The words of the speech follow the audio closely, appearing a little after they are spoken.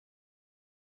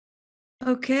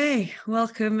Okay,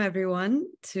 welcome everyone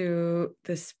to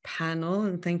this panel,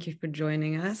 and thank you for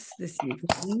joining us this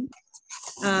evening.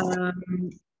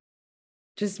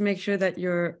 Just make sure that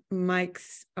your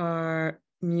mics are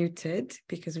muted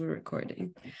because we're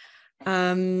recording.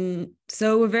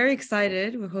 So we're very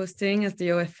excited. We're hosting as the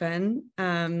OFN,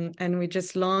 and we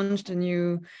just launched a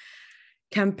new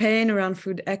campaign around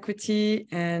food equity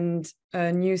and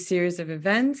a new series of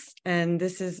events. And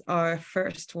this is our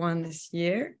first one this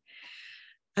year.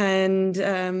 And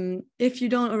if you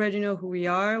don't already know who we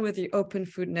are, we're the Open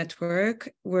Food Network.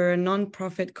 We're a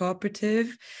nonprofit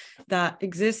cooperative that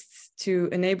exists to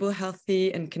enable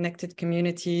healthy and connected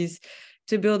communities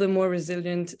to build a more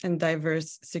resilient and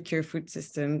diverse, secure food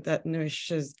system that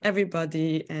nourishes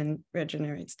everybody and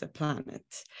regenerates the planet.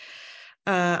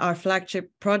 Our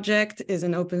flagship project is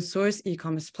an open source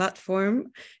e-commerce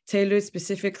platform tailored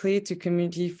specifically to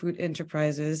community food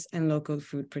enterprises and local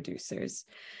food producers.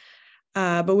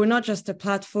 But we're not just a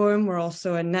platform, we're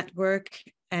also a network,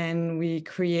 and we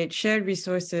create shared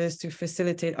resources to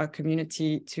facilitate our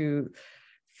community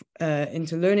into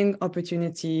learning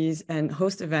opportunities and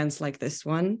host events like this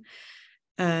one,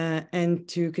 and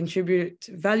to contribute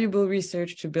valuable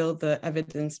research to build the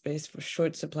evidence base for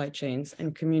short supply chains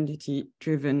and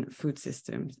community-driven food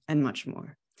systems, and much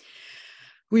more.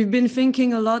 We've been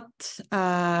thinking a lot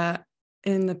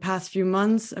in the past few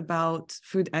months about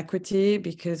food equity,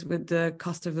 because with the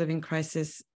cost of living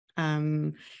crisis,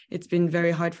 it's been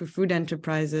very hard for food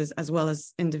enterprises as well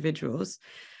as individuals.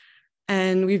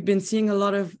 And we've been seeing a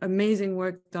lot of amazing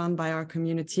work done by our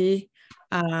community,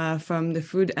 from the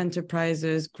food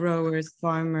enterprises, growers,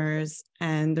 farmers,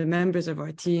 and the members of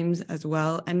our teams as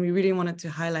well. And we really wanted to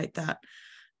highlight that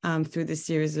through this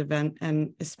series event,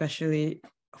 and especially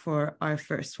for our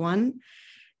first one.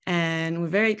 And we're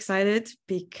very excited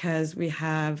because we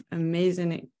have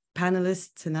amazing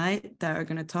panelists tonight that are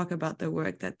going to talk about the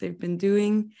work that they've been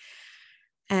doing.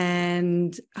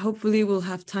 And hopefully we'll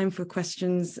have time for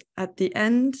questions at the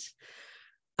end.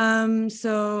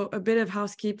 So a bit of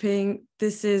housekeeping.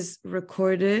 This is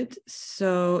recorded.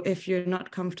 So if you're not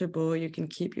comfortable, you can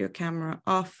keep your camera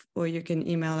off, or you can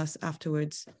email us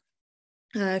afterwards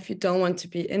if you don't want to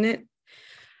be in it.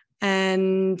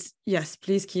 And yes,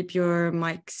 please keep your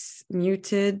mics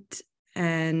muted.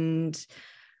 And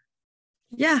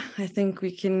yeah, I think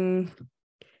we can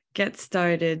get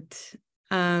started.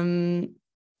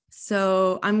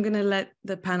 So I'm going to let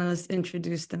the panelists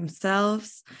introduce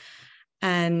themselves.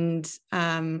 And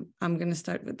I'm going to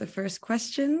start with the first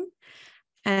question.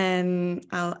 And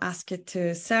I'll ask it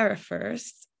to Sarah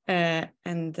first,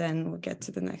 and then we'll get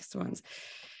to the next ones.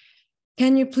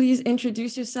 Can you please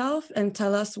introduce yourself and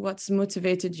tell us what's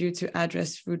motivated you to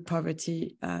address food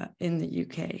poverty in the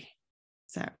UK?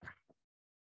 Sarah.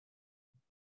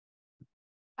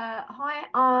 Hi,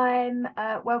 I'm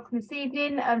welcome this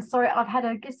evening. I'm sorry, I've had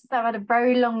a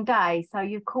very long day, so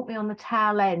you've caught me on the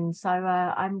tail end. So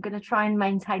I'm going to try and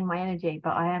maintain my energy,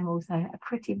 but I am also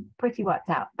pretty worked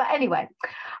out. But anyway,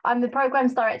 I'm the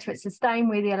programs director at Sustain.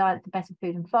 We're the Alliance for Better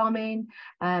Food and Farming.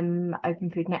 Open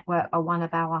Food Network are one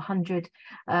of our 100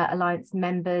 Alliance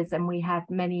members, and we have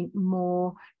many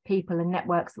more people and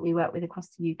networks that we work with across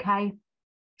the UK.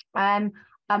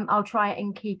 I'll try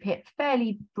and keep it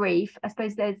fairly brief. I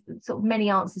suppose there's sort of many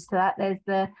answers to that. There's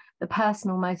the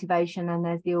personal motivation, and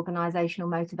there's the organisational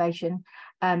motivation.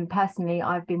 Personally,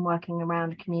 I've been working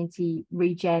around community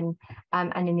regen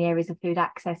and in the areas of food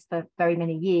access for very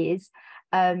many years.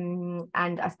 And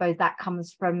I suppose that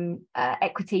comes from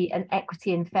equity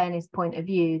and fairness point of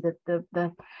view,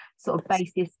 the sort of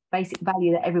basic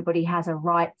value that everybody has a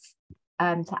right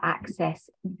to access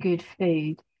good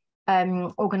food.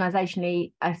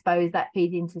 Organisationally, I suppose that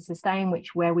feeds into Sustain,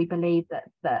 where we believe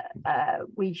that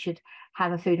we should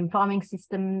have a food and farming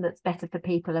system that's better for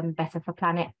people and better for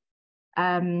planet.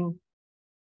 And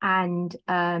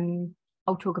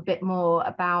I'll talk a bit more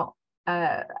about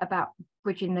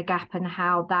bridging the gap and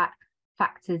how that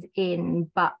factors in.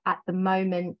 But at the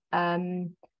moment,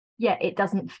 it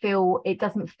doesn't feel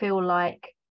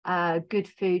like good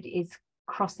food is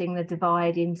crossing the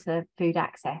divide into food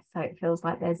access. So it feels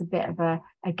like there's a bit of a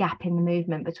gap in the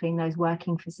movement between those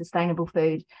working for sustainable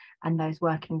food and those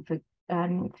working for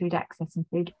food access and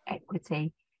food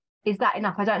equity. Is that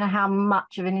enough? I don't know how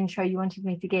much of an intro you wanted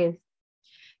me to give.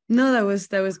 No,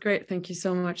 that was great. Thank you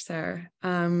so much, Sarah.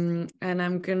 And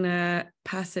I'm gonna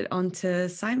pass it on to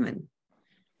Simon.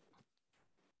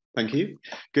 Thank you.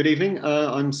 Good evening.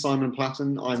 I'm Simon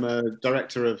Platten. I'm a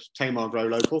director of Tamar Grow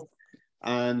Local.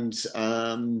 and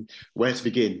where to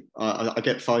begin. I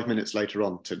get 5 minutes later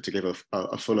on to give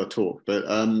a fuller talk, but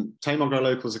Tamar Grow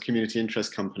Local is a community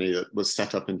interest company that was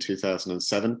set up in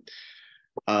 2007,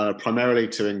 primarily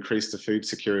to increase the food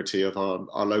security of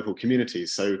our local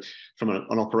communities. So from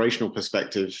an operational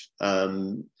perspective,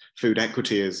 food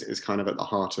equity is kind of at the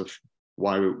heart of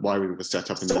why we were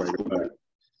set up in the way we were.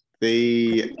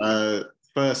 The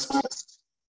first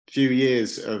few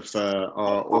years of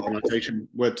our organization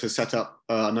were to set up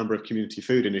a number of community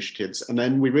food initiatives. And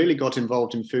then we really got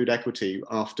involved in food equity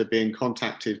after being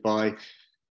contacted by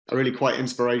a really quite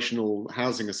inspirational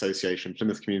housing association,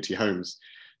 Plymouth Community Homes,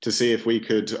 to see if we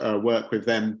could work with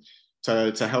them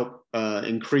to help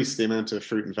increase the amount of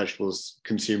fruit and vegetables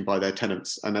consumed by their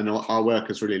tenants. And then our work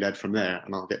has really led from there.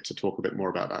 And I'll get to talk a bit more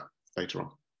about that later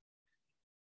on.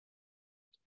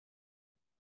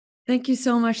 Thank you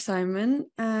so much, Simon.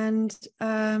 And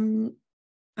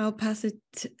I'll pass it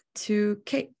to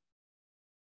Kate.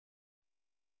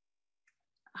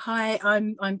 Hi,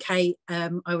 I'm Kate.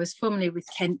 I was formerly with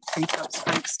Kent Food Clubs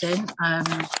Folkestone.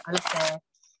 I left there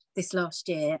this last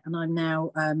year, and I'm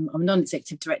now I'm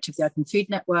non-executive director of the Open Food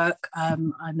Network.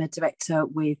 I'm a director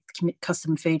with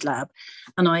Custom Food Lab,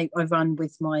 and I run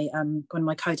with my one of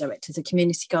my co-directors a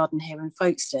community garden here in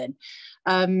Folkestone.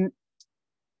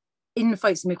 In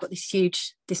Folkestone, we've got this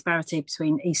huge disparity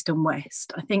between east and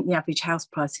west. I think the average house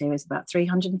price here is about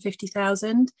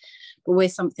 350,000, but we're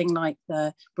something like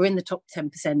we're in the top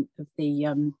 10% of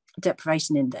the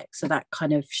deprivation index. So that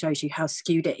kind of shows you how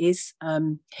skewed it is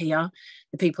here.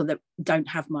 The people that don't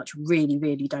have much really,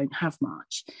 really don't have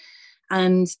much.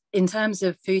 And in terms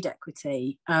of food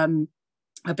equity,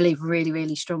 I believe really,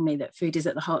 really strongly that food is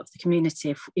at the heart of the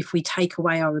community. If we take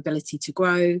away our ability to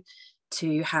grow,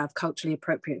 to have culturally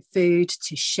appropriate food,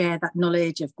 to share that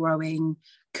knowledge of growing,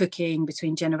 cooking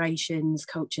between generations,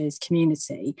 cultures,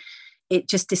 community, it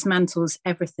just dismantles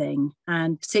everything.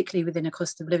 And particularly within a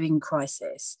cost of living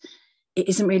crisis, it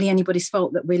isn't really anybody's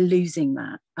fault that we're losing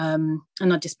that. And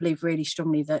I just believe really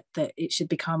strongly that it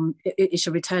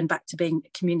should return back to being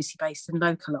community-based and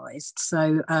localised.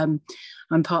 So I'm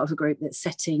part of a group that's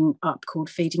setting up called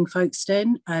Feeding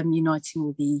Folkestone, uniting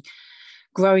all the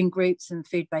growing groups and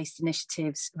food-based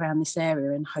initiatives around this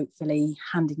area, and hopefully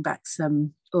handing back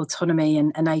some autonomy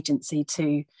and agency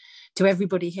to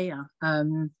everybody here.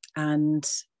 And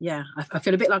yeah, I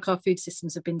feel a bit like our food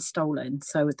systems have been stolen.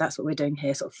 So that's what we're doing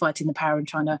here, sort of fighting the power and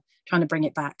trying to bring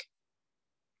it back.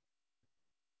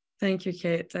 Thank you,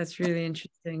 Kate. That's really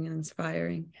interesting and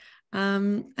inspiring.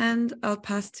 And I'll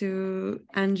pass to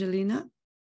Angelina.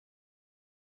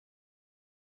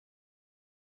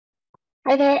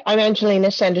 Hi there, I'm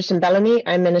Angelina Sanderson-Bellamy.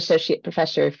 I'm an Associate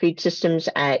Professor of Food Systems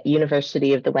at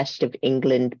University of the West of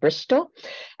England, Bristol.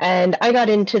 And I got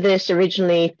into this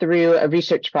originally through a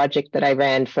research project that I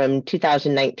ran from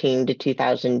 2019 to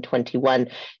 2021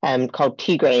 called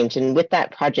Tea Grains. And with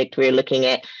that project, we were looking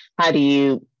at how do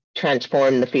you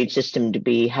transform the food system to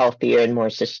be healthier and more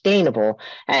sustainable.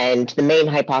 And the main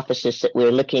hypothesis that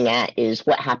we're looking at is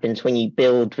what happens when you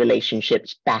build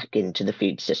relationships back into the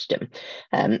food system.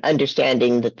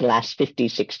 Understanding that the last 50,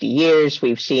 60 years,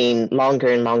 we've seen longer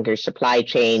and longer supply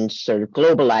chains, sort of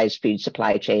globalized food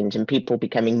supply chains, and people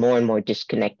becoming more and more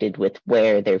disconnected with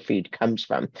where their food comes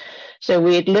from. So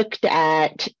we had looked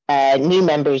at new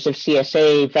members of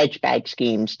CSA veg bag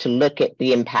schemes to look at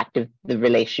the impact of the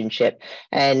relationship.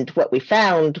 And what we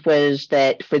found was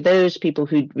that for those people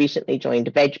who'd recently joined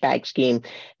a veg bag scheme,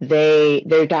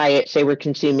 their diets, they were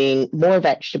consuming more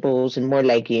vegetables and more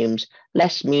legumes,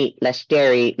 less meat, less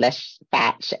dairy, less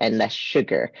fats, and less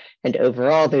sugar. And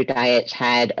overall, their diets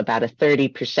had about a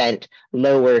 30%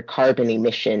 lower carbon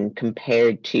emission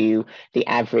compared to the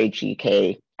average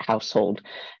UK household.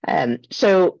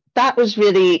 So that was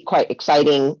really quite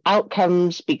exciting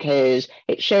outcomes because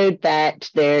it showed that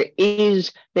there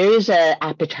is an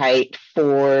appetite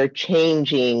for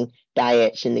changing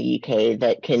diets in the UK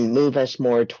that can move us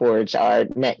more towards our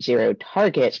net zero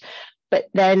targets. But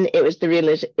then it was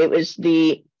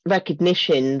the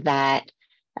recognition that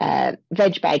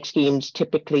veg bag schemes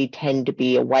typically tend to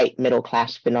be a white middle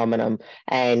class phenomenon,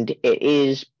 and it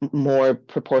is more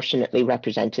proportionately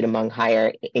represented among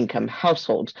higher income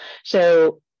households.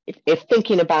 So if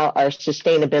thinking about our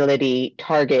sustainability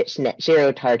targets, net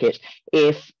zero targets,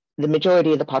 if the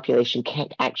majority of the population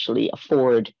can't actually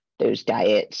afford those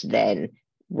diets, then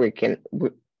we're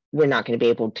not going to be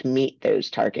able to meet those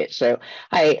targets. So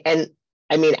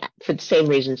I mean, for the same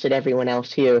reasons that everyone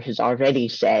else here has already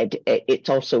said, it's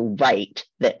also right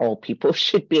that all people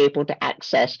should be able to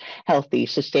access healthy,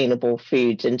 sustainable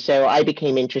foods. And so I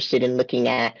became interested in looking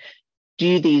at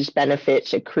do these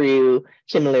benefits accrue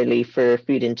similarly for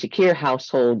food insecure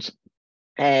households?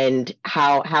 And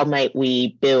how might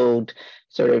we build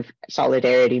sort of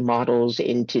solidarity models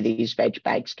into these veg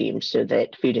bag schemes so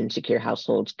that food insecure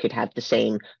households could have the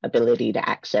same ability to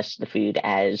access the food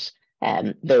as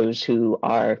those who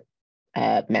are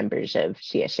members of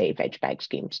CSA veg bag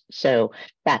schemes? So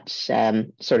that's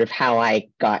sort of how I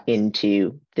got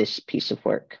into this piece of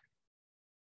work.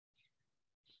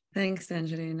 Thanks,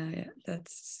 Angelina. Yeah,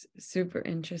 that's super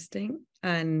interesting.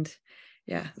 And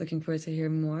yeah, looking forward to hear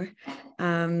more.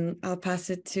 I'll pass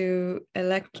it to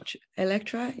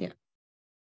Electra. Yeah.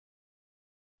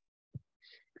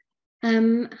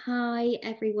 Hi,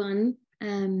 everyone.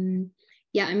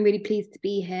 Yeah, I'm really pleased to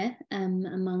be here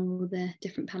among all the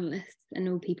different panelists and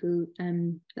all people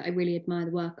that I really admire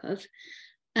the work of.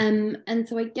 And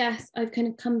so I guess I've kind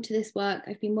of come to this work.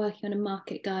 I've been working on a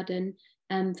market garden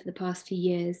for the past few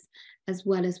years, as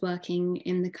well as working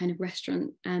in the kind of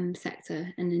restaurant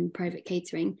sector and in private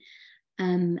catering.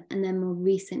 And then more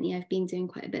recently, I've been doing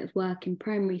quite a bit of work in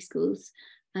primary schools,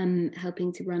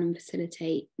 helping to run and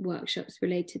facilitate workshops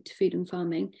related to food and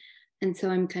farming. And so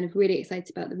I'm kind of really excited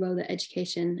about the role that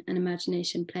education and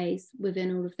imagination plays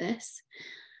within all of this.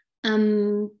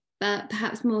 But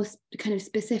perhaps more kind of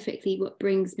specifically, what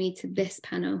brings me to this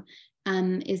panel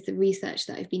is the research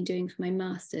that I've been doing for my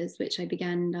master's, which I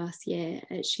began last year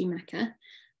at Schumacher.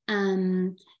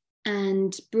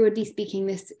 And broadly speaking,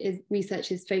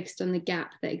 research is focused on the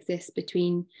gap that exists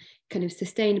between kind of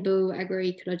sustainable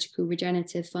agroecological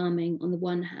regenerative farming on the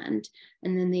one hand,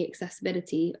 and then the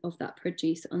accessibility of that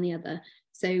produce on the other.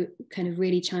 So kind of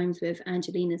really chimes with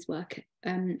Angelina's work,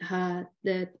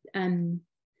 the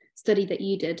study that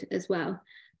you did as well,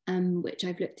 which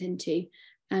I've looked into.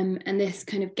 And this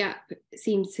kind of gap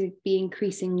seems to be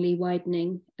increasingly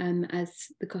widening as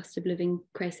the cost of living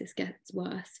crisis gets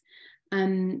worse.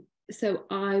 So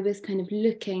I was kind of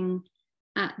looking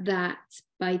at that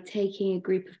by taking a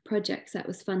group of projects that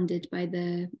was funded by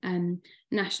the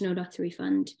National Lottery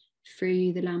Fund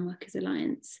through the Land Workers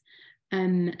Alliance,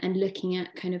 and looking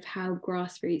at kind of how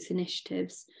grassroots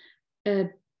initiatives,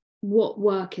 what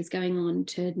work is going on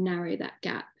to narrow that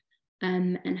gap.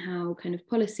 And how kind of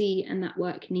policy and that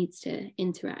work needs to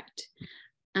interact.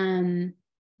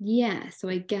 Yeah, so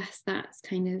I guess that's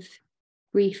kind of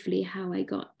briefly how I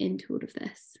got into all of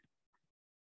this.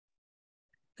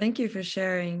 Thank you for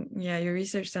sharing. Yeah, your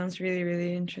research sounds really,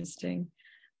 really interesting.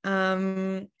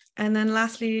 And then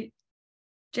lastly,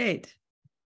 Jade.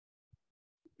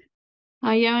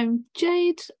 Hi, yeah, I'm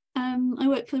Jade. I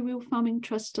work for the Real Farming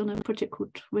Trust on a project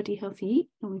called Ready Healthy Eat,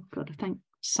 and we've got to thank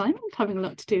Simon for having a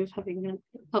lot to do with having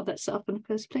helped that set up in the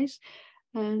first place.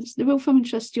 So the Real Farming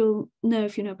Trust, you'll know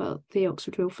if you know about the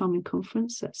Oxford Real Farming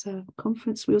Conference. That's a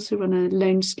conference. We also run a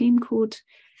loan scheme called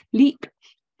LEAP,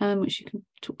 which you can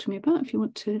talk to me about if you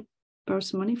want to borrow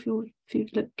some money for your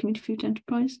community food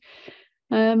enterprise.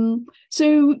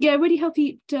 So yeah, Ready Healthy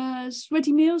Eat does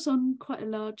ready meals on quite a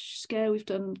large scale. We've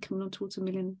done coming on towards 1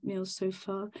 million meals so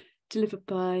far, delivered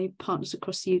by partners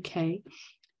across the UK.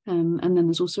 And then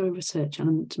there's also a research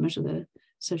element to measure the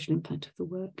social impact of the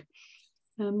work.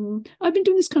 I've been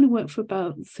doing this kind of work for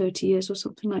about 30 years or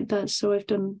something like that. So I've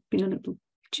been a little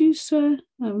producer.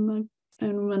 I run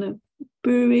a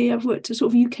brewery. I've worked at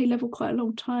sort of UK level quite a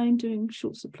long time, doing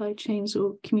short supply chains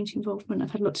or community involvement.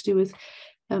 I've had a lot to do with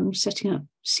setting up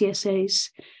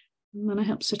CSAs, and I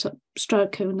helped set up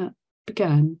Stradco, and that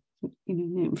began,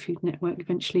 the Open Food Network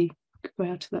eventually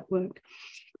grew out of that work.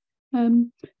 I've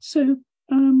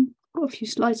got a few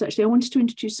slides actually. I wanted to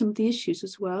introduce some of the issues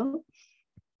as well,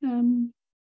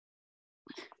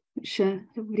 which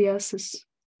everybody else has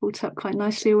brought up quite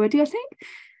nicely already, I think.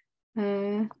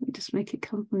 Let me just make it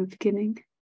come from the beginning.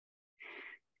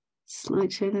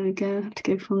 Slideshow, there we go. I have to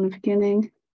go from the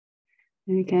beginning.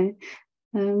 There we go.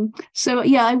 So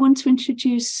yeah, I want to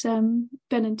introduce Ben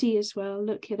and Dee as well.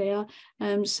 Look, here they are.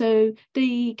 So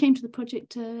they came to the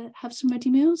project to have some ready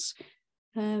meals.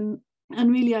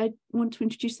 And really, I want to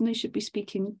introduce them. They should be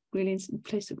speaking really in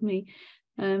place of me.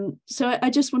 So I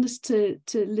just want us to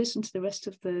listen to the rest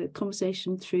of the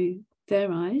conversation through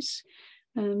their eyes.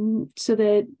 So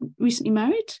they're recently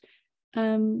married,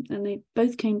 and they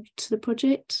both came to the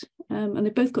project, and they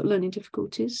both got learning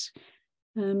difficulties.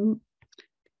 And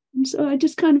so I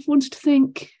just kind of wanted to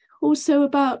think also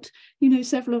about,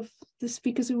 several of the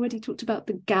speakers already talked about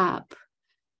the gap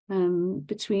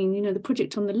between, the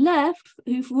project on the left,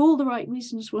 who for all the right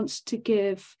reasons wants to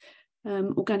give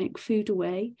organic food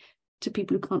away to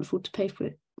people who can't afford to pay for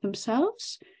it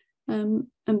themselves, and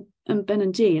Ben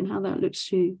and Dee, and how that looks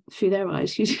through their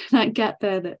eyes, that gap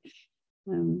there that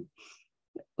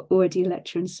already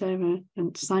Electra and Sarah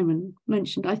and Simon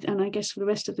mentioned. And I guess for the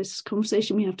rest of this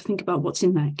conversation, we have to think about what's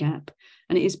in that gap.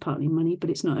 And it is partly money, but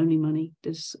it's not only money.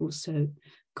 There's also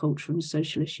cultural and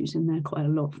social issues in there, quite a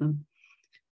lot of them.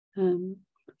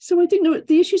 So I think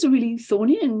the issues are really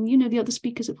thorny, and the other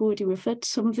speakers have already referred to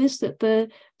some of this, that the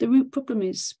root problem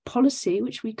is policy,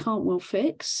 which we can't well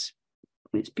fix.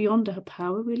 It's beyond our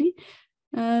power, really.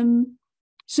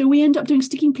 So we end up doing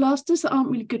sticking plasters that aren't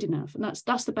really good enough, and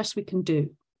that's the best we can do.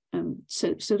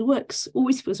 So the work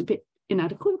always feels a bit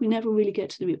inadequate. We never really get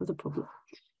to the root of the problem.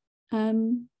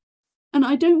 And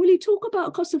I don't really talk about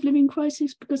a cost of living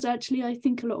crisis, because actually I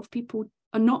think a lot of people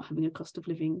are not having a cost of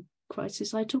living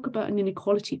crisis. I talk about an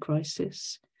inequality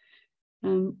crisis,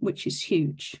 which is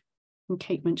huge. And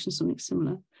Kate mentioned something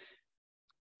similar.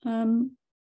 And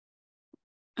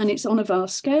it's on a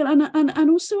vast scale. And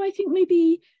also I think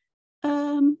maybe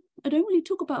I don't really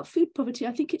talk about food poverty.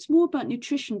 I think it's more about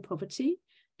nutrition poverty.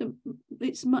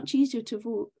 It's much easier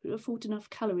to afford enough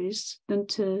calories than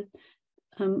to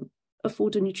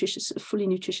afford a fully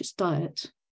nutritious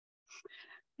diet.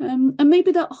 And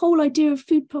maybe that whole idea of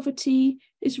food poverty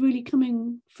is really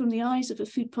coming from the eyes of a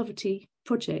food poverty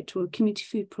project or a community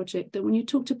food project, that when you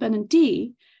talk to Ben and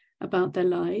Dee about their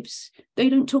lives, they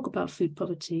don't talk about food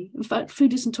poverty. In fact,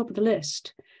 food isn't top of the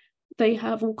list. They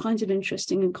have all kinds of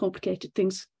interesting and complicated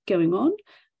things going on.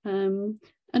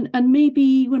 And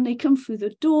maybe when they come through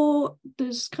the door,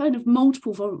 there's kind of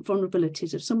multiple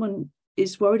vulnerabilities. If someone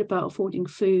is worried about affording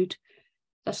food,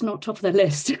 that's not top of their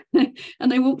list.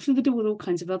 And they walk through the door with all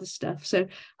kinds of other stuff. So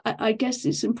I guess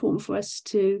it's important for us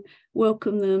to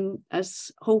welcome them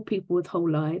as whole people with whole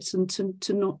lives, and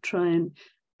to not try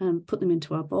and put them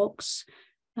into our box.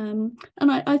 And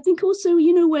I think also,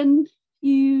 when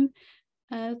you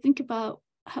think about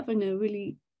having a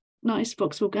really nice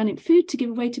box of organic food to give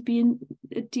away to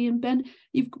Dee and Ben,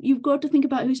 you've got to think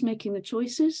about who's making the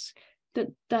choices.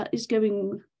 That is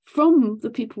going from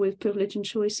the people with privilege and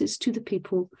choices to the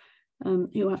people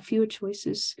who have fewer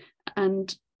choices.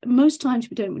 And most times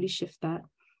we don't really shift that.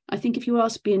 I think if you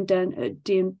ask Dee and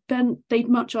Ben, they'd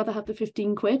much rather have the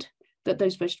 15 quid that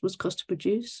those vegetables cost to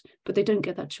produce, but they don't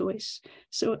get that choice.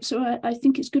 So I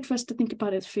think it's good for us to think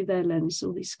about it through their lens,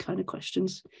 all these kind of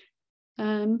questions.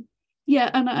 Yeah,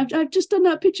 and I've just done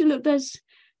that picture. Look, there's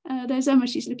Emma.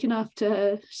 She's looking after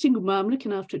a single mum,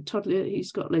 looking after a toddler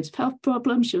who's got loads of health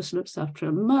problems. She also looks after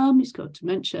a mum who's got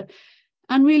dementia.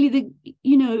 And really,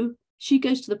 she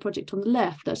goes to the project on the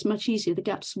left. That's much easier. The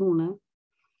gap's smaller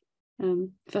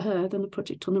for her than the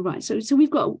project on the right. So we've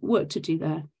got work to do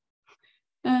there.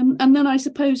 And then I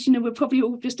suppose, we're probably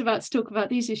all just about to talk about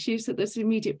these issues, that there's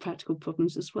immediate practical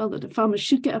problems as well, that the farmers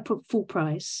should get a full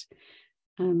price.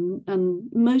 And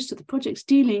most of the projects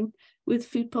dealing with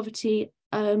food poverty,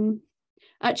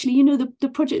 actually,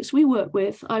 the projects we work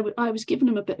with, I was giving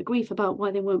them a bit of grief about why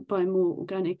they weren't buying more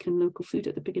organic and local food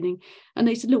at the beginning. And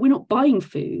they said, look, we're not buying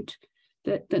food,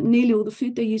 that nearly all the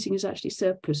food they're using is actually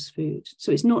surplus food.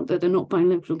 So it's not that they're not buying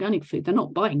local organic food, they're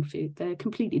not buying food, they're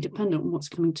completely dependent on what's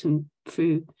coming to them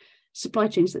through supply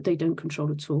chains that they don't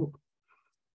control at all.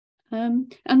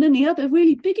 And then the other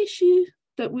really big issue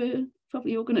that we're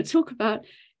probably all going to talk about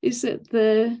is that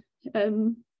the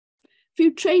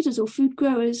food traders or food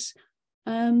growers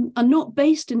are not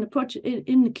based in the project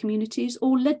in the communities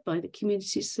or led by the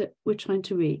communities that we're trying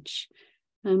to reach.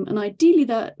 And ideally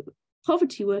that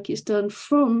poverty work is done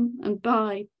from and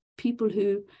by people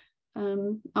who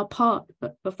are part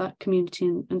of that community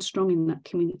and strong in that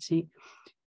community.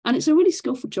 And it's a really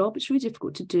skillful job. It's really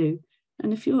difficult to do.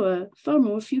 And if you're a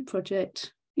farmer or a food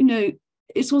project,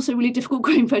 it's also really difficult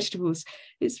growing vegetables.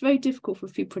 It's very difficult for a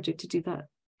food project to do that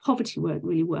poverty work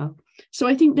really well. So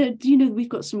I think that, we've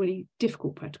got some really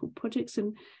difficult practical projects,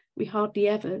 and we hardly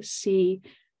ever see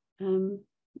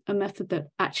a method that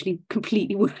actually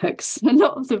completely works. A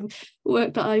lot of the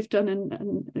work that I've done,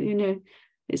 and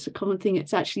it's a common thing,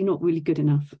 it's actually not really good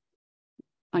enough.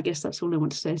 I guess that's all I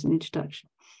want to say as an introduction.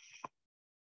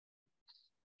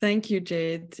 Thank you,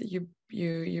 Jade.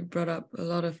 You brought up a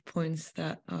lot of points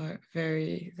that are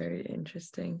very, very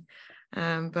interesting.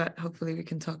 But hopefully we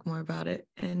can talk more about it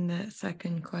in the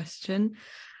second question.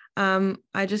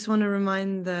 I just want to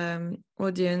remind the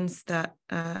audience that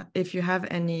if you have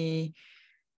any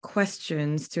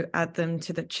questions, to add them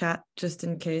to the chat just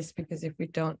in case, because if we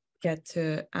don't get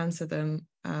to answer them,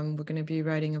 we're going to be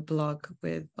writing a blog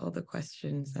with all the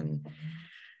questions, and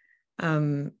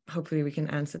hopefully we can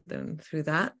answer them through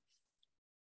that.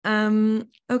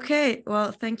 Okay,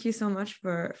 well, thank you so much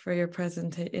for your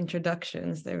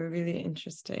introductions. They were really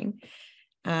interesting.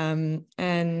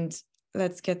 And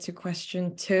let's get to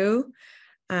question 2.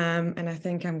 And I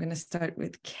think I'm going to start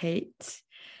with Kate.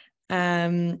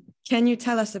 Can you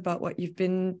tell us about what you've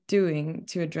been doing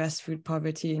to address food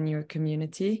poverty in your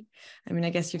community? I mean, I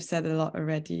guess you've said a lot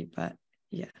already, but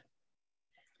yeah.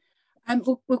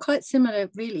 Well, quite similar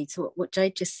really to what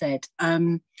Jade just said.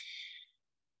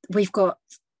 We've got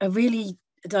a really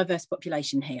diverse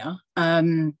population here.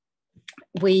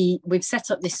 We've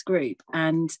set up this group,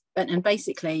 and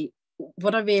basically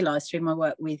what I realised through my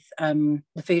work with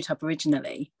the Food Hub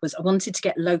originally was I wanted to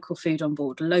get local food on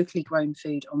board, locally grown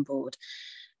food on board.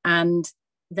 And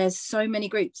there's so many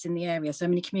groups in the area, so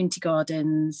many community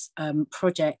gardens,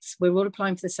 projects. We're all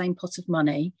applying for the same pot of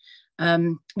money.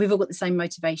 We've all got the same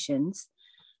motivations,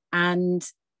 and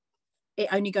it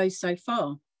only goes so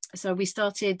far. So we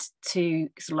started to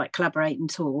sort of like collaborate and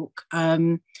talk,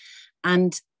 and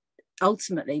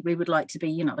ultimately we would like to be,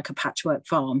 you know, like a patchwork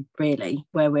farm really,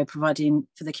 where we're providing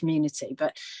for the community.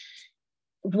 But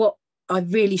what I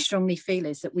really strongly feel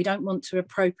is that we don't want to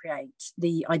appropriate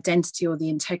the identity or the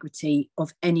integrity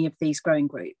of any of these growing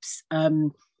groups.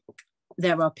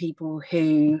 There are people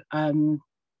who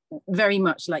very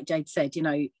much like Jade said, you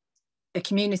know, a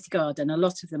community garden, a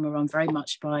lot of them are run very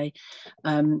much by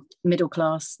middle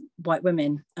class white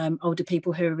women, older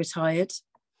people who are retired.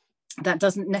 That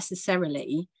doesn't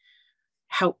necessarily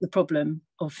help the problem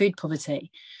of food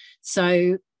poverty.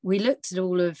 So we looked at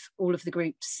all of the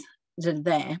groups that are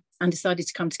there and decided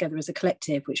to come together as a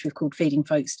collective, which we've called Feeding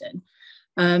Folkestone.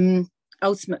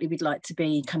 Ultimately, we'd like to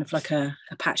be kind of like a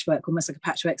patchwork, almost like a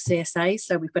patchwork CSA.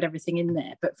 So we've got everything in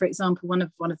there. But for example, one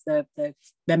of the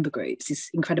member groups is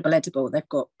Incredible Edible. They've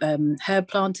got herb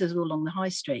planters all along the high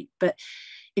street. But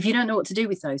if you don't know what to do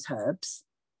with those herbs,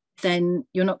 then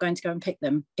you're not going to go and pick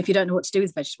them. If you don't know what to do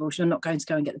with vegetables, you're not going to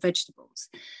go and get the vegetables.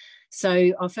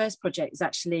 So our first project is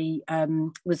actually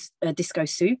was a disco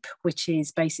soup, which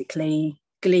is basically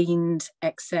gleaned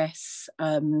excess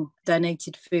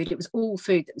donated food. It was all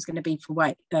food that was going to be for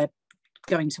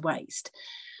going to waste,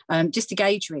 just to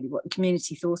gauge really what the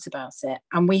community thought about it.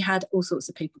 And we had all sorts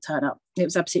of people turn up. It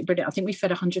was absolutely brilliant. I think we fed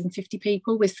 150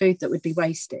 people with food that would be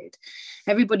wasted.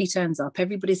 Everybody turns up,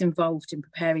 everybody's involved in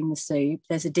preparing the soup.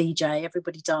 There's a DJ,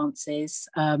 everybody dances.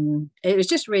 It was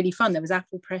just really fun. There was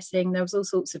apple pressing, there was all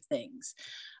sorts of things.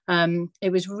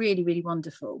 It was really, really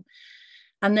wonderful.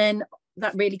 And then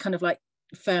that really kind of like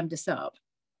firmed us up.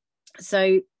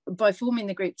 So by forming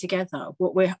the group together,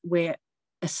 what we're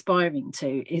aspiring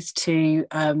to is to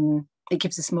it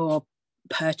gives us more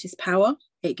purchase power,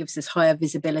 it gives us higher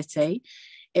visibility,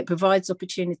 it provides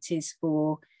opportunities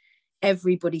for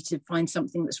everybody to find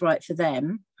something that's right for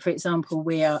them. For example,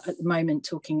 we are at the moment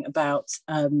talking about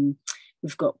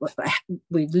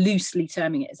we're loosely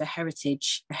terming it as a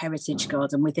heritage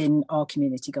garden within our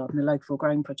community garden, the Local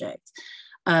Growing Project,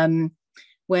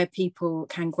 where people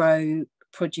can grow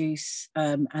produce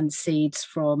and seeds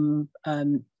from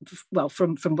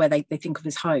where they think of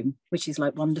as home, which is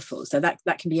like wonderful. So that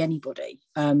can be anybody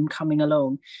coming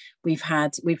along. We've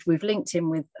linked in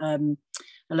with a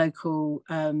local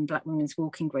Black women's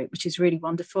walking group, which is really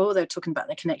wonderful. They're talking about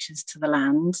their connections to the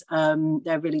land.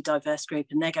 They're a really diverse group,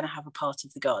 and they're going to have a part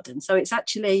of the garden. So it's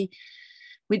actually,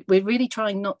 we're really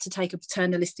trying not to take a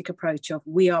paternalistic approach of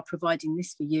we are providing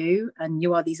this for you and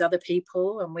you are these other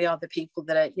people and we are the people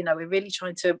that are, you know, we're really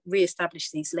trying to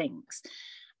re-establish these links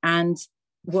and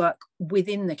work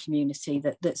within the community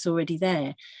that's already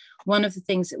there. One of the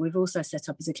things that we've also set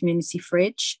up is a community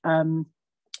fridge,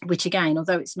 which again,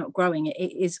 although it's not growing, it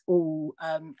is all,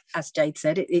 as Jade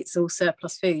said, it's all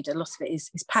surplus food. A lot of it is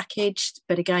packaged,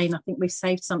 but again, I think we've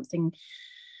saved something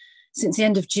since the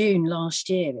end of June last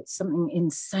year. It's something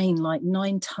insane, like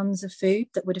 9 tons of food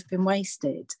that would have been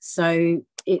wasted. So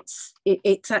it's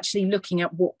actually looking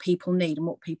at what people need and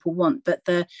what people want. But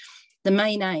the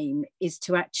main aim is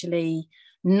to actually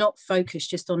not focus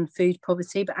just on food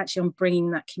poverty, but actually on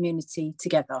bringing that community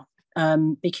together,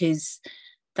 because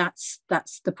that's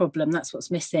the problem. That's what's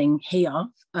missing here,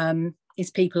 is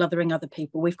people othering other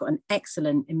people. We've got an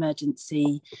excellent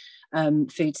emergency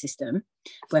food system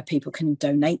where people can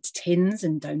donate tins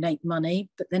and donate money,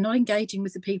 but they're not engaging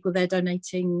with the people they're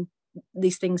donating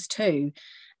these things to.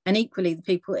 And equally, the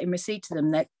people in receipt of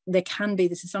them, there can be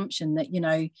this assumption that, you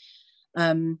know,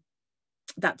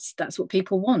 that's what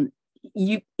people want.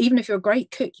 Even if you're a great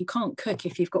cook, you can't cook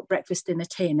if you've got breakfast in a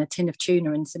tin of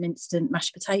tuna and some instant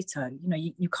mashed potato. You know,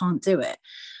 you can't do it.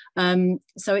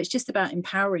 So it's just about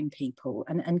empowering people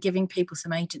and giving people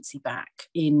some agency back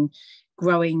in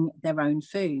growing their own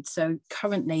food. So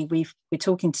currently we're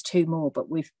talking to 2 more, but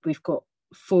we've got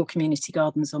 4 community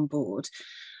gardens on board.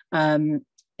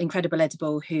 Incredible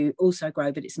Edible, who also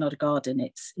grow, but it's not a garden.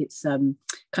 It's kind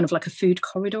of like a food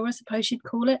corridor, I suppose you'd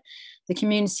call it. The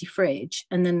Community Fridge,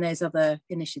 and then there's other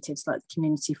initiatives like the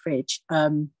Community Fridge.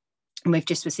 And we've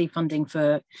just received funding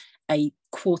for a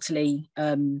quarterly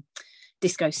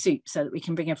disco soup so that we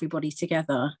can bring everybody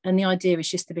together. And the idea is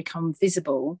just to become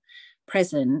visible,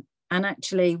 present, and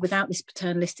actually, without this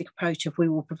paternalistic approach of we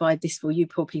will provide this for you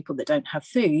poor people that don't have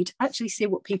food, actually see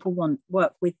what people want,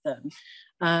 work with them.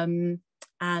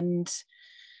 And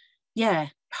yeah,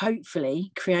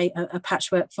 hopefully create a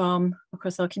patchwork farm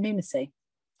across our community.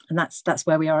 And that's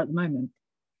where we are at the moment.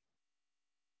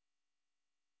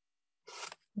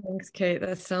 Thanks, Kate.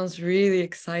 That sounds really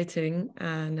exciting,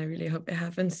 and I really hope it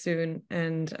happens soon.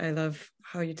 And I love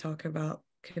how you talk about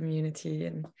community,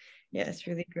 and yeah, it's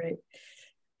really great.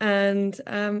 And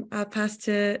I'll pass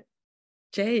to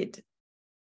Jade.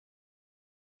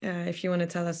 If you want to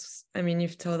tell us, I mean,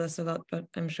 you've told us a lot, but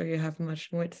I'm sure you have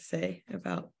much more to say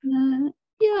about.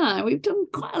 Yeah, we've done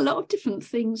quite a lot of different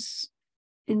things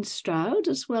in Stroud,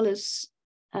 as well as,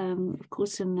 of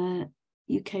course, in the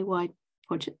UK-wide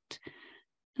project.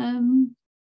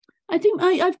 I think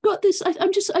I've got this. I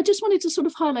just wanted to sort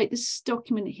of highlight this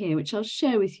document here, which I'll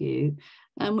share with you,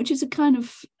 which is a kind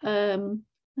of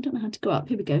I don't know how to go up.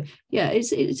 Here we go. Yeah,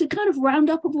 it's a kind of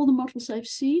roundup of all the models I've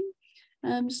seen.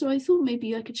 So I thought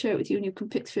maybe I could share it with you, and you can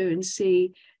pick through and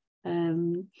see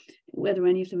whether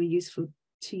any of them are useful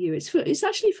to you. It's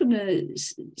actually from the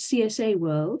CSA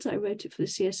world. I wrote it for the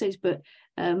CSAs, but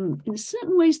in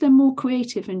certain ways they're more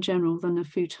creative in general than the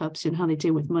food hubs in how they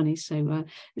deal with money. So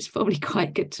it's probably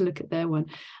quite good to look at their one.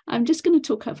 I'm just going to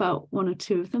talk about one or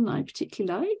two of them that I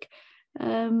particularly like.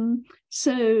 In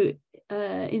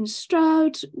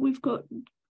Stroud, we've got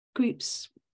groups,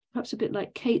 perhaps a bit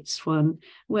like Kate's one,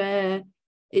 where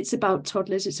it's about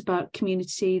toddlers, it's about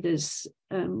community, there's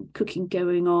cooking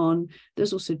going on,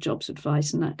 there's also jobs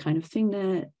advice and that kind of thing.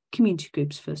 They're community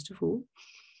groups, first of all,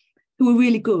 who are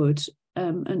really good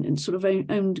and sort of owned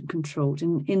and controlled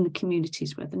in the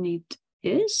communities where the need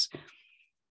is.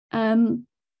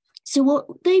 So what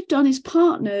they've done is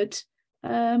partnered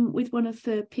with one of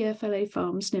the PFLA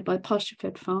farms nearby,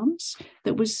 pasture-fed farms,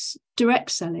 that was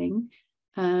direct selling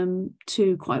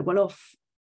to quite well-off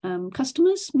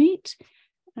customers, meat.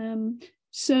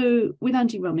 So with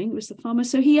Andy Rumming was the farmer.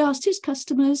 So he asked his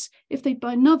customers if they'd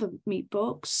buy another meat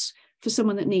box for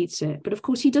someone that needs it. But of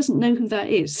course, he doesn't know who that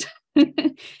is.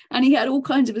 And he had all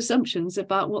kinds of assumptions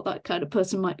about what that kind of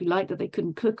person might be like, that they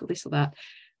couldn't cook or this or that.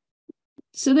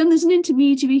 So then there's an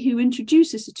intermediary who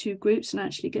introduces the two groups and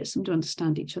actually gets them to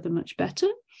understand each other much better.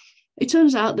 It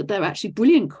turns out that they're actually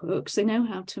brilliant cooks. They know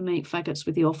how to make faggots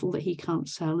with the offal that he can't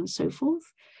sell and so forth.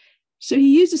 So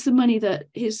he uses the money that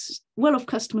his well-off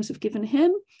customers have given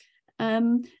him,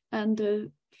 and the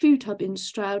food hub in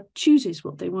Stroud chooses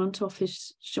what they want off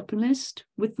his shopping list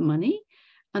with the money,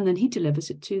 and then he delivers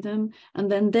it to them,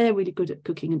 and then they're really good at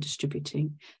cooking and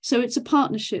distributing. So it's a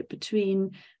partnership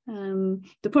between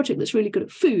the project that's really good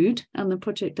at food and the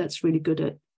project that's really good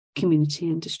at community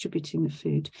and distributing the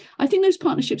food. I think those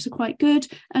partnerships are quite good,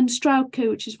 and Stroudco,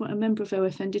 which is what a member of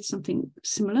OFN, did something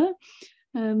similar.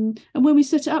 And when we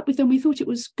set it up with them, we thought it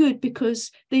was good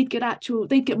because they'd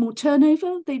get more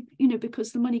turnover.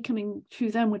 Because the money coming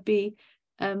through them would be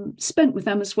spent with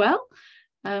them as well,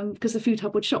 because the food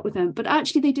hub would shop with them. But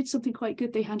actually, they did something quite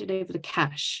good. They handed over the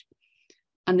cash,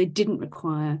 and they didn't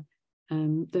require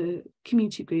the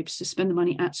community groups to spend the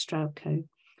money at Stroudco.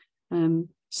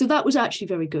 So that was actually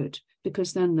very good,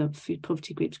 because then the food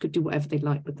poverty groups could do whatever they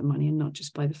like with the money and not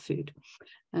just buy the food.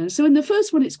 So in the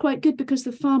first one, it's quite good because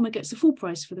the farmer gets the full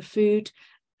price for the food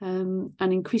and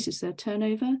increases their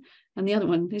turnover. And the other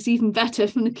one is even better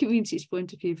from the community's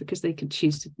point of view, because they can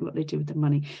choose what they do with the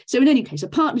money. So in any case, a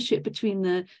partnership between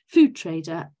the food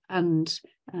trader and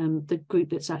the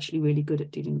group that's actually really good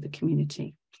at dealing with the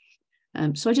community.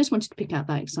 So I just wanted to pick out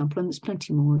that example, and there's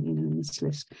plenty more, in this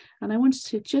list. And I wanted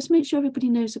to just make sure everybody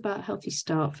knows about Healthy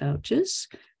Start vouchers,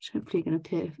 which hopefully are going to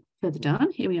appear further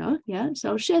down. Here we are. Yeah,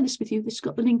 so I'll share this with you. This has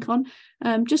got the link on,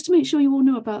 just to make sure you all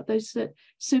know about those.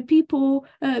 So people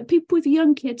with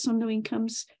young kids on low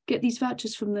incomes get these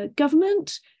vouchers from the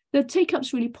government. The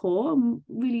take-up's really poor, and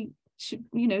really should,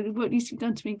 what needs to be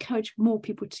done to encourage more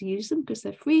people to use them, because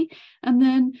they're free. And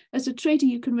then as a trader,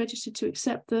 you can register to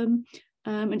accept them.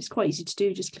 And it's quite easy to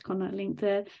do. Just click on that link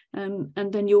there, and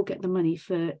then you'll get the money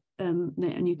for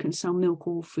and you can sell milk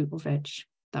or fruit or veg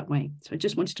that way. So I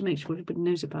just wanted to make sure everybody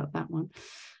knows about that one.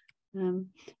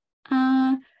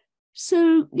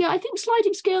 So yeah, I think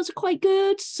sliding scales are quite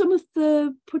good. Some of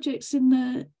the projects in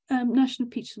the National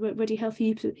Peach Ready Healthy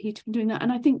Eat have been doing that,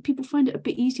 and I think people find it a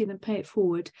bit easier than pay it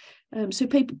forward. So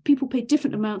people pay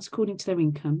different amounts according to their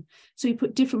income. So you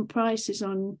put different prices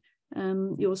on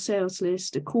your sales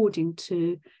list according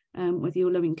to whether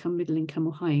you're low income, middle income,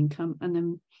 or high income, and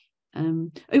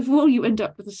then overall you end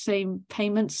up with the same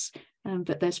payments,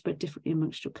 but they're spread differently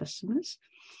amongst your customers.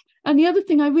 And the other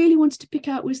thing I really wanted to pick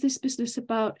out was this business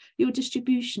about your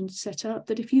distribution setup,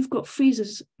 that if you've got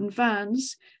freezers and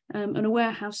vans and a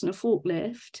warehouse and a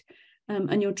forklift,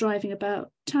 and you're driving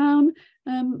about town,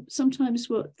 sometimes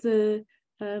what the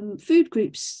food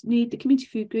groups need, the community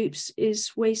food groups,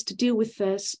 is ways to deal with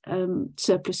their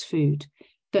surplus food.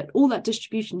 That all that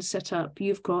distribution setup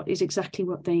you've got is exactly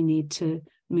what they need to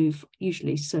move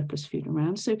usually surplus food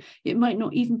around. So it might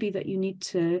not even be that you need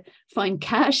to find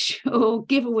cash or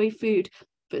give away food,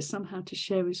 but somehow to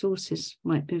share resources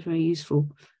might be a very useful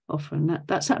offer. And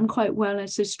that's happened quite well. And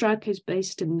so Stroud is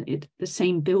based in the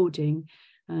same building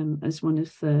as one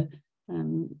of the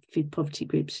food poverty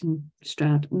groups in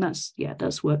Stroud. And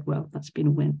that's worked well. That's been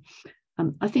a win.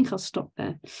 I think I'll stop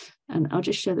there, and I'll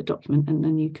just share the document, and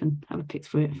then you can have a pick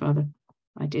through it for other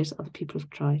ideas other people have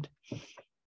tried.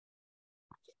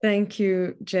 Thank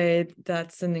you, Jade.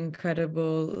 That's an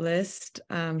incredible list.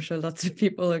 I'm sure lots of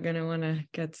people are going to want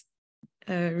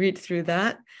to read through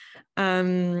that.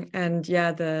 And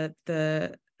yeah,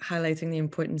 the highlighting the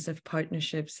importance of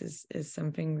partnerships is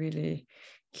something really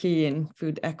key in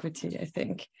food equity, I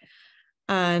think.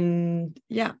 And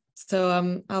yeah,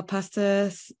 so I'll pass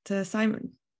to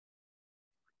Simon.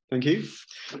 Thank you.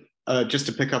 Just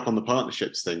to pick up on the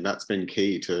partnerships thing, that's been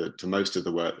key to most of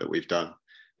the work that we've done,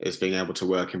 is being able to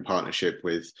work in partnership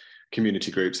with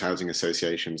community groups, housing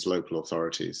associations, local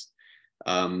authorities.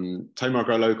 Tamar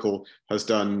Grow Local has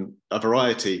done a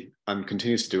variety and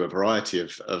continues to do a variety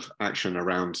of action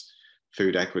around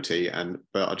food equity.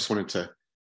 But I just wanted to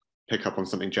pick up on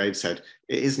something Jade said.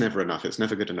 It is never enough. It's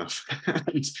never good enough.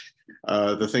 And,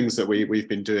 the things that we've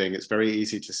been doing, it's very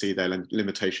easy to see their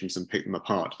limitations and pick them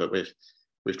apart, but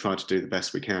we've tried to do the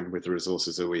best we can with the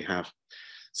resources that we have.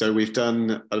 So we've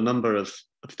done a number of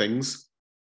things.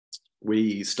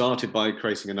 We started by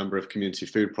creating a number of community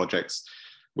food projects,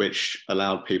 which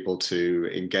allowed people to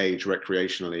engage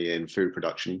recreationally in food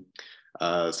production,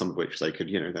 some of which they could,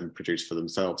 then produce for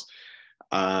themselves.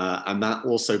 And that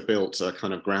also built a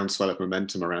kind of groundswell of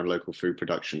momentum around local food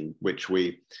production, which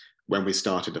when we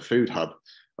started a food hub,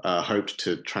 hoped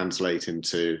to translate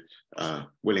into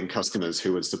willing customers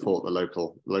who would support the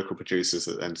local producers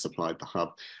that then supplied the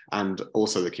hub, and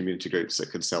also the community groups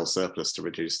that could sell surplus to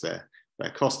reduce their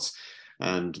costs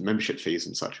and membership fees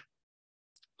and such.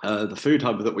 The food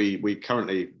hub that we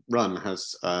currently run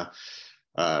has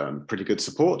pretty good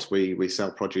support. We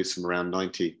sell produce from around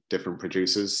 90 different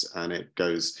producers, and it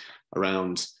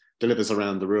delivers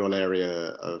around the rural area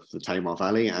of the Tamar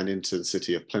Valley and into the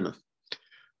city of Plymouth.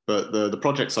 But the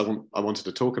projects I wanted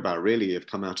to talk about really have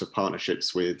come out of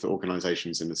partnerships with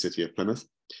organisations in the city of Plymouth.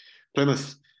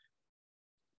 Plymouth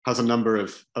has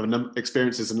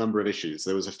experiences a number of issues.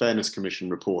 There was a Fairness Commission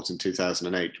report in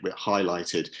 2008 which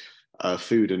highlighted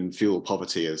food and fuel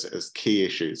poverty as key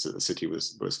issues that the city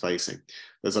was facing.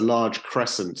 There's a large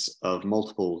crescent of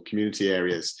multiple community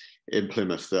areas in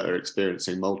Plymouth that are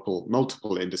experiencing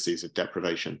multiple indices of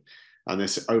deprivation, and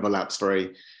this overlaps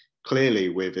very clearly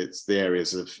with the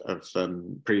areas of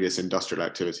previous industrial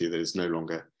activity that is no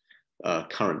longer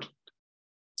current.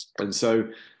 And so,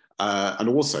 and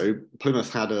also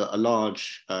Plymouth had a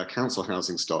large council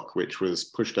housing stock, which was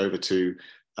pushed over to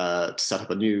set up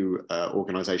a new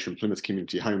organisation, Plymouth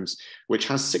Community Homes, which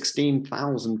has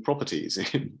 16,000 properties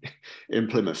in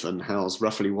Plymouth and house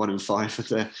roughly 1 in 5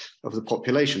 of the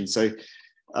population. So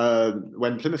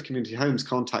when Plymouth Community Homes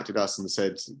contacted us and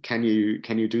said, can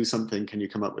you do something? Can you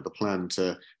come up with a plan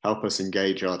to help us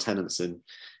engage our tenants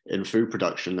in food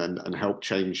production and help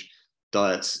change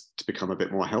diets to become a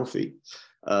bit more healthy?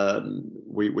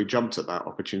 We jumped at that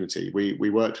opportunity. We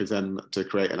worked with them to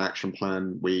create an action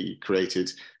plan. We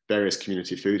created various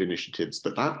community food initiatives,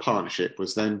 but that partnership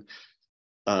was then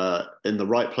in the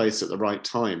right place at the right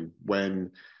time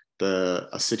when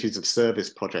a Cities of Service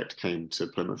project came to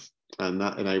Plymouth, and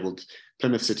that enabled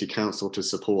Plymouth City Council to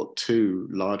support 2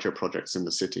 larger projects in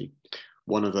the city.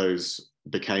 One of those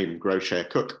became Grow Share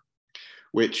Cook,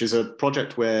 which is a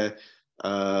project where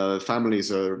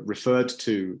families are referred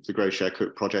to the Grow Share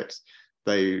Cook project.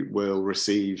 They will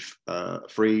receive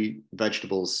free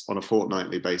vegetables on a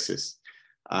fortnightly basis,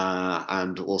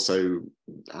 and also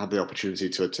have the opportunity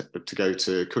to go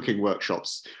to cooking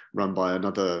workshops run by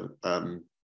another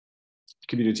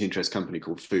community interest company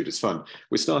called Food is Fun.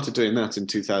 We started doing that in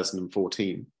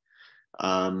 2014.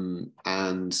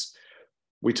 And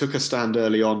we took a stand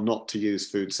early on not to use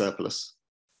food surplus.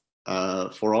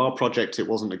 For our project, it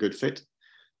wasn't a good fit.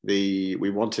 We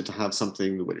wanted to have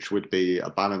something which would be a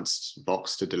balanced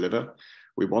box to deliver.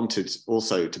 We wanted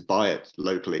also to buy it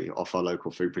locally off our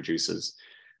local food producers.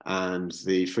 And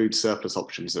the food surplus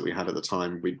options that we had at the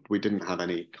time, we didn't have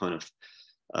any kind of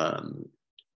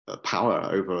power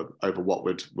over what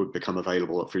would become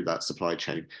available through that supply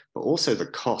chain, but also the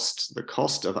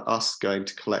cost of us going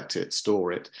to collect it,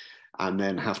 store it, and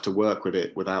then have to work with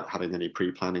it without having any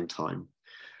pre-planning time.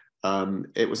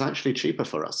 It was actually cheaper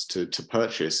for us to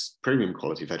purchase premium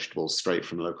quality vegetables straight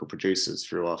from local producers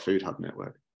through our food hub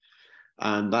network.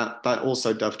 And that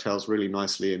also dovetails really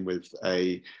nicely in with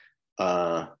a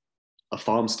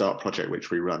farm start project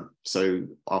which we run. So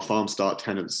our farm start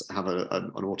tenants have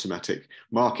an automatic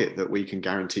market that we can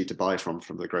guarantee to buy from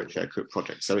the Grow Share Cook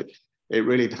project. So it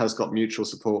really has got mutual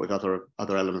support with other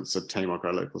elements of Tame Our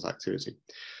Grow Locals activity.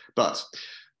 But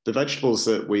the vegetables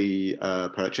that we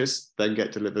purchase then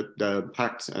get delivered,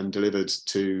 packed and delivered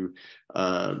to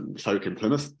folk in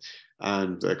Plymouth,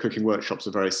 and cooking workshops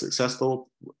are very successful.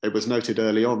 It was noted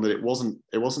early on that it wasn't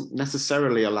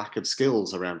necessarily a lack of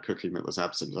skills around cooking that was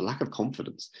absent, a lack of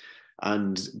confidence,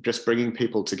 and just bringing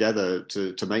people together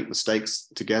to make mistakes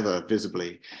together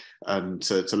visibly, and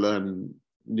to learn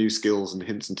new skills and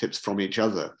hints and tips from each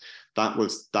other. That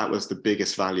was the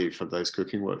biggest value for those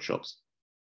cooking workshops.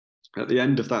 At the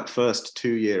end of that first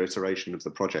 2-year iteration of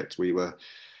the project, we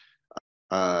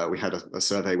had a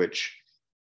survey which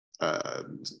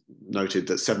noted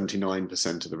that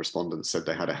 79% of the respondents said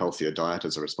they had a healthier diet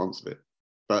as a response of it.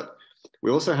 But we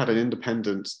also had an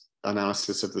independent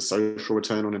analysis of the social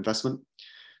return on investment.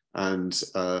 And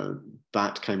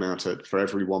that came out at, for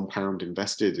every £1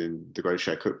 invested in the Grow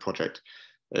Share Cook project,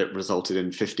 it resulted in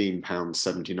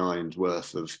 £15.79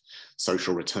 worth of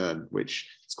social return, which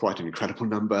is quite an incredible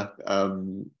number.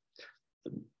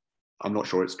 I'm not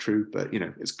sure it's true, but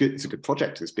it's good. It's a good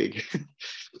project. It's big.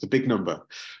 It's a big number.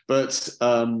 But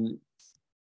that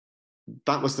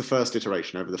was the first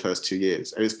iteration over the first 2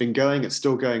 years. It's been going. It's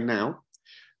still going now,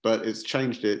 but it's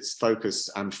changed its focus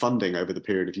and funding over the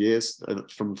period of years.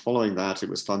 From following that, it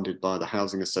was funded by the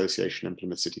Housing Association and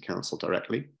Plymouth City Council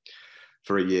directly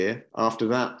for a year. After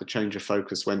that, the change of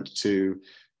focus went to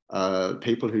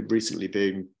people who'd recently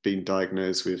been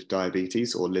diagnosed with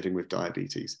diabetes or living with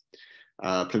diabetes.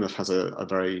 Plymouth has a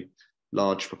very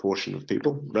large proportion of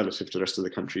people relative to the rest of the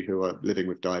country who are living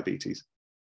with diabetes.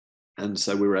 And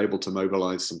so we were able to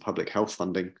mobilize some public health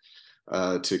funding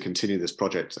to continue this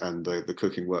project, and the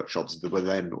cooking workshops that were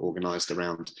then organized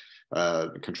around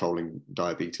controlling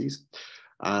diabetes.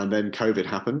 And then COVID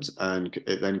happened, and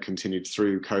it then continued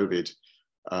through COVID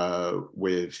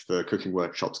with the cooking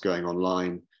workshops going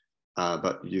online,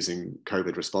 but using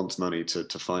COVID response money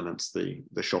to finance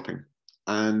the shopping.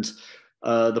 And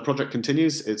the project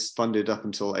continues. It's funded up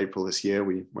until April this year.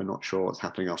 We're not sure what's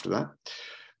happening after that.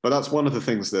 But that's one of the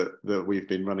things that we've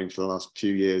been running for the last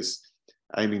few years,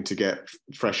 aiming to get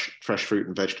fresh fruit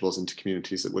and vegetables into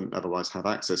communities that wouldn't otherwise have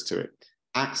access to it.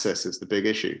 Access is the big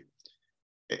issue.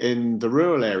 In the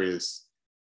rural areas,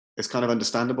 it's kind of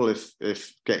understandable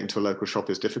if getting to a local shop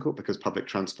is difficult, because public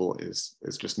transport is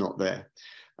just not there.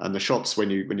 And the shops, when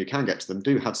you can get to them,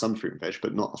 do have some fruit and veg,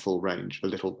 but not a full range, the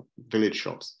little village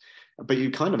shops. But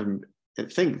you kind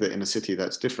of think that in a city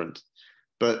that's different.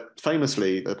 But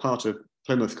famously, the part of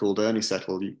Plymouth called Ernie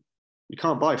Settle, you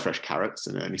can't buy fresh carrots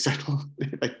in Ernie Settle.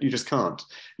 You just can't.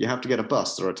 You have to get a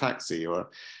bus or a taxi or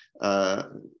a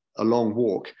long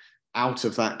walk out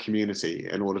of that community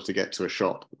in order to get to a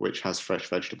shop which has fresh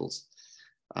vegetables.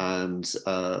 And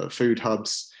food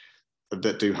hubs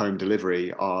that do home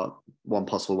delivery are one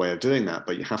possible way of doing that,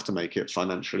 but you have to make it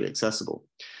financially accessible.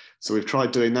 So we've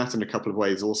tried doing that in a couple of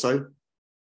ways also.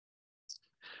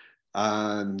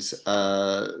 And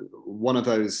one of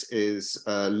those is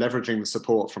leveraging the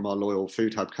support from our loyal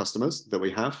food hub customers that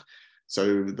we have.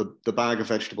 So the bag of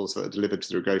vegetables that are delivered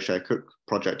through the Grow Share Cook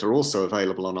project are also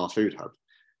available on our food hub.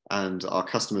 And our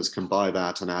customers can buy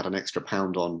that and add an extra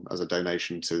 £1 on as a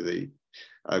donation to the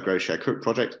Grow Share Cook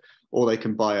project, or they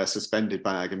can buy a suspended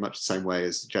bag in much the same way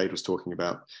as Jade was talking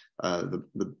about the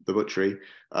butchery.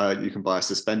 You can buy a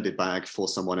suspended bag for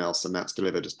someone else, and that's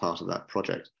delivered as part of that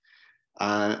project.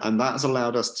 And that has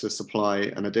allowed us to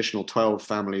supply an additional 12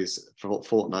 families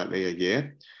fortnightly a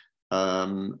year,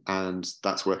 and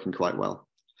that's working quite well.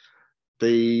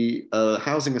 The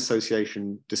Housing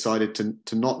Association decided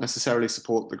to not necessarily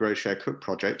support the Grow Share Cook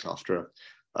project after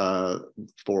 4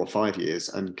 or 5 years,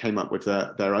 and came up with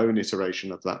their own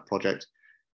iteration of that project,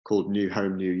 called New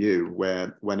Home, New You,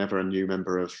 where whenever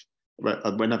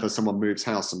someone moves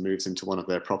house and moves into one of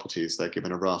their properties, they're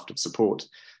given a raft of support,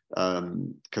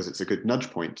 because it's a good nudge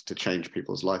point to change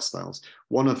people's lifestyles.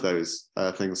 One of those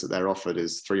things that they're offered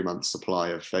is 3 months supply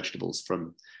of vegetables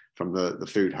from the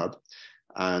food hub.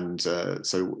 And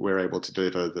so we're able to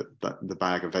deliver the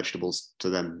bag of vegetables to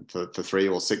them for 3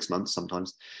 or 6 months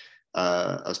sometimes,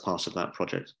 as part of that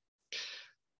project.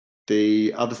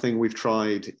 The other thing we've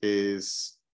tried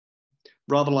is,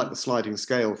 rather like the sliding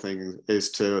scale thing,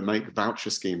 is to make voucher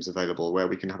schemes available, where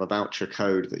we can have a voucher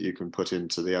code that you can put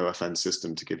into the OFN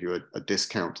system to give you a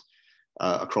discount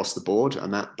across the board,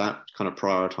 and that kind of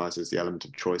prioritizes the element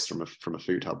of choice from a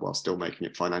food hub while still making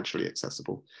it financially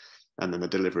accessible. And then the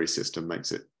delivery system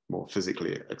makes it more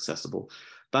physically accessible.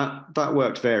 That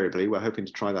worked variably. We're hoping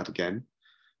to try that again.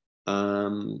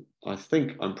 I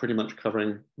think I'm pretty much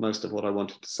covering most of what I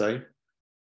wanted to say.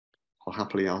 I'll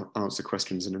happily answer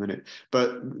questions in a minute.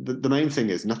 But the main thing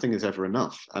is, nothing is ever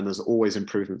enough, and there's always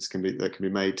improvements that can be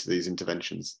made to these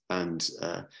interventions. And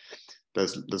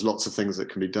there's lots of things that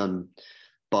can be done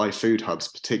by food hubs,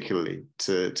 particularly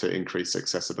to increase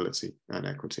accessibility and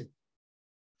equity.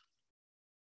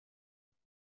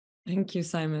 Thank you,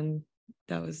 Simon.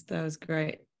 That was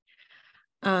great.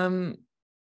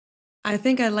 I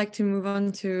think I'd like to move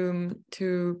on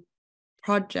to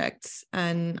projects,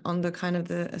 and on the kind of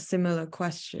a similar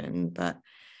question, but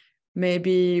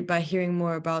maybe by hearing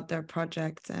more about their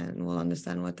project, and we'll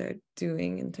understand what they're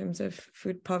doing in terms of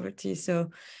food poverty.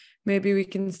 So maybe we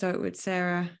can start with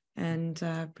Sarah and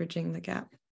bridging the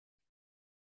gap.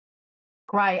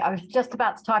 Great. I was just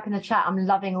about to type in the chat. I'm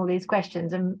loving all these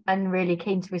questions and really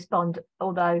keen to respond,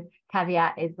 although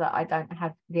caveat is that I don't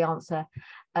have the answer.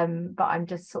 But I'm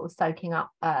just sort of soaking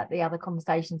up the other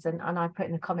conversations. And I put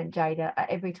in the comment, Jade,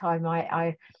 every time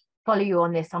I follow you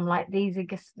on this, I'm like, these are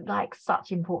just like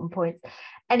such important points.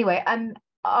 Anyway,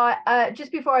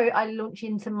 just before I launch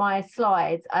into my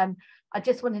slides, I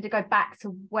just wanted to go back to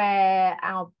where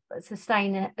our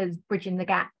Sustain as Bridging the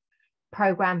Gap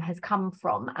program has come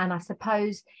from. And I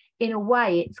suppose in a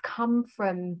way it's come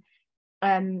from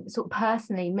sort of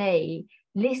personally me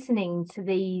listening to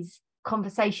these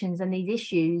conversations and these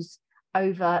issues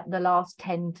over the last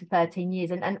 10 to 13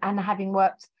 years, and having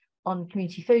worked on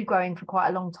community food growing for quite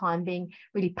a long time, being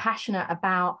really passionate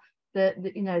about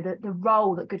the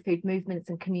role that good food movements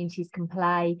and communities can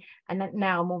play, and that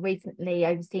now more recently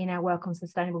overseeing our work on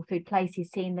sustainable food places,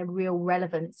 seeing the real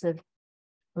relevance of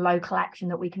local action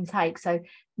that we can take. So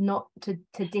not to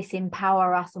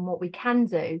disempower us and what we can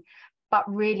do, but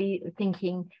really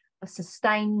thinking a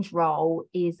Sustain's role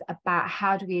is about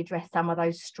how do we address some of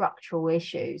those structural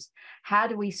issues? How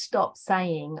do we stop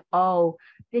saying, oh,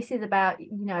 this is about,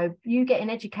 you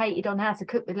getting educated on how to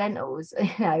cook with lentils,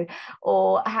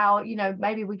 or how,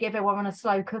 maybe we give everyone a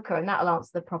slow cooker and that'll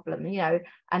answer the problem,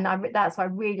 and that's why I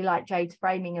really like Jade's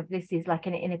framing of this is like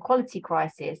an inequality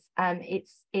crisis.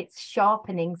 It's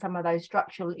sharpening some of those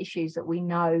structural issues that we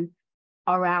know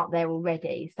are out there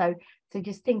already. So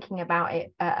just thinking about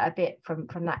it a bit from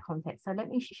that context. So let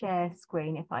me share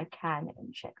screen if I can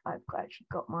and check I've actually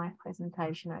got my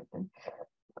presentation open.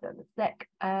 Hold on a sec.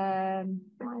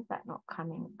 Why is that not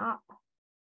coming up?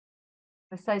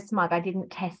 I'm so smug. I didn't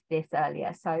test this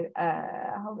earlier. So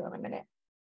hold on a minute.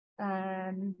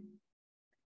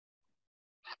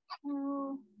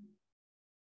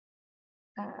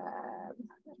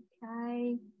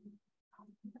 Okay.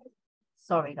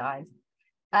 Sorry, guys.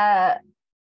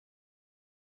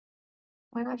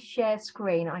 When I share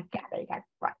screen, there you go,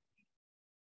 right,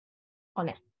 on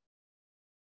it.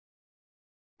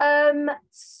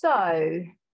 So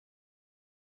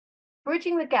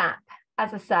Bridging the Gap,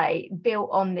 as I say, built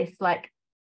on this like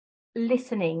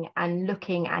listening and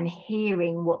looking and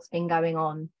hearing what's been going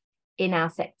on in our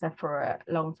sector for a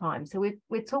long time. So we're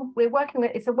working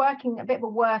with, it's a bit of a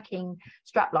working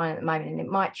strapline at the moment, and it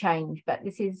might change, but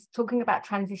this is talking about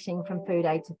transitioning from food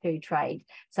aid to food trade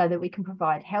so that we can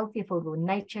provide healthy, affordable,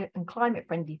 nature and climate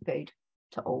friendly food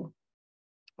to all.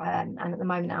 And at the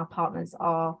moment, our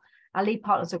lead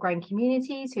partners are growing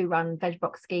communities who run veg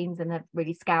box schemes and have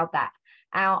really scaled that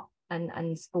out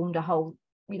and spawned a whole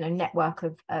network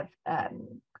of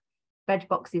veg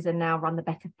boxes, and now run the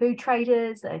Better Food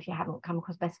Traders. If you haven't come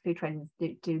across Better Food Traders,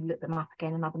 do look them up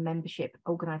again. Another membership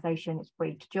organisation, it's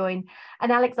free to join.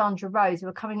 And Alexandra Rose, who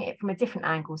are coming at it from a different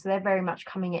angle. So they're very much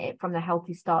coming at it from the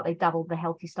Healthy Start. They doubled the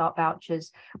Healthy Start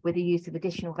vouchers with the use of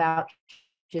additional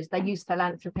vouchers. They use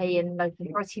philanthropy and local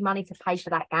authority money to pay for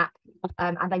that gap.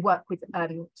 And they work with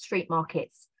street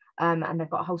markets. And they've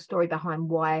got a whole story behind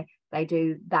why they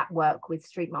do that work with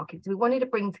street markets. We wanted to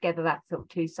bring together that sort of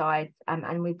two sides,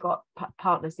 and we've got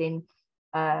partners in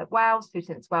Wales, Food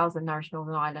Sense Wales, and Nourish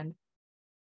Northern Ireland.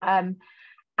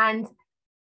 And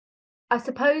I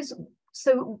suppose,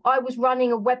 so I was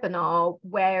running a webinar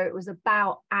where it was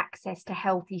about access to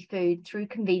healthy food through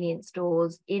convenience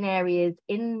stores in areas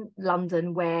in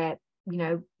London where, you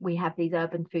know, we have these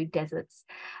urban food deserts.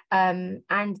 And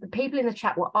the people in the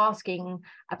chat were asking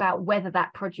about whether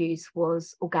that produce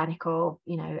was organic or,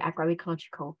 you know,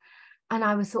 agroecological. And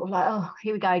I was sort of like, oh,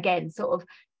 here we go again, sort of,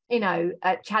 you know,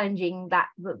 challenging that,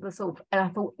 the sort of, and I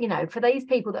thought, you know, for these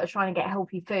people that are trying to get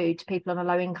healthy food to people on a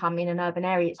low income in an urban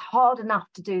area, it's hard enough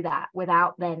to do that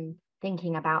without then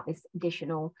thinking about this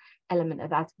additional element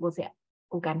of, as was it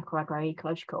organic or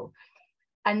agroecological?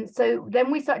 And so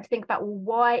then we started to think about, well,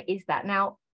 why is that?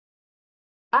 Now,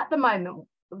 at the moment,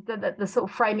 the sort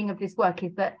of framing of this work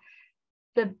is that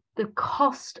the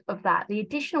cost of that, the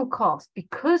additional cost,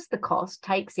 because the cost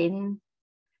takes in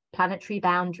planetary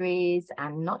boundaries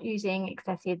and not using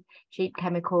excessive cheap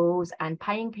chemicals and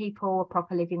paying people a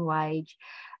proper living wage,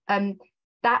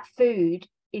 that food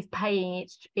is paying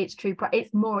its true price.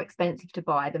 It's more expensive to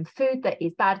buy than food that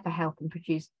is bad for health and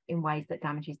produced in ways that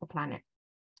damages the planet.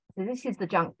 So this is the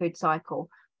junk food cycle,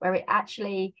 where it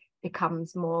actually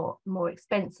becomes more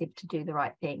expensive to do the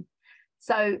right thing.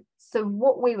 So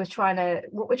what we're trying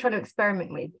to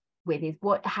experiment with is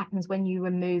what happens when you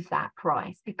remove that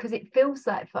price, because it feels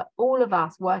like for all of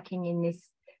us working in this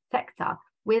sector,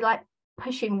 we're like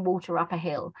pushing water up a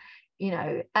hill. You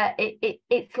know,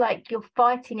 it's like you're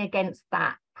fighting against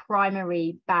that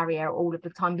primary barrier all of the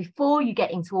time before you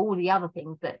get into all the other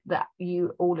things that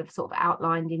you all have sort of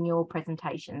outlined in your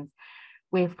presentations.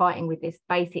 We're fighting with this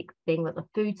basic thing that the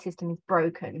food system is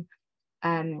broken,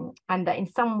 and that in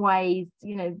some ways,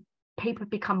 you know, people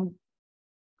become,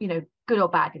 you know, good or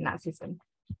bad in that system.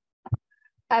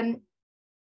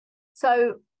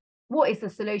 So what is the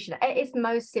solution? It's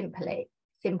most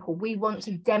simple. We want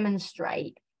to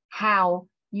demonstrate how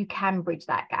you can bridge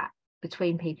that gap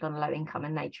between people on low income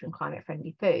and nature and climate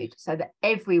friendly food, so that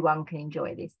everyone can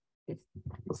enjoy this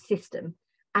system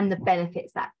and the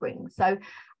benefits that brings. So,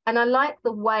 and I like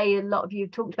the way a lot of you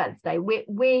have talked about today.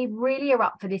 We really are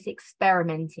up for this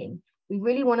experimenting. We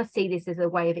really want to see this as a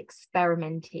way of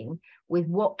experimenting with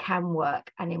what can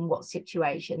work and in what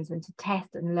situations, and to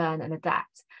test and learn and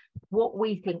adapt what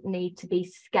we think need to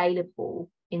be scalable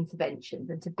interventions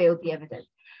and to build the evidence.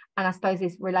 And I suppose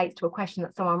this relates to a question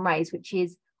that someone raised, which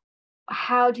is,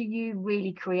 how do you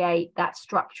really create that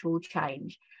structural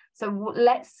change? So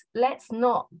let's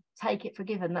not take it for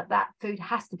given that food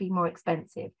has to be more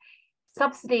expensive.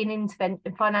 Subsidy and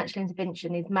financial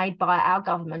intervention is made by our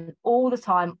government all the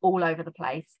time, all over the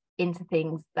place, into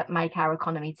things that make our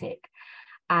economy tick,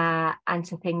 and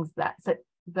to things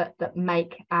that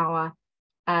make our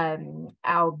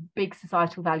big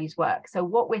societal values work. So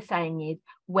what we're saying is,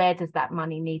 where does that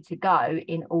money need to go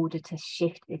in order to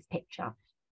shift this picture?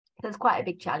 So it's quite a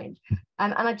big challenge.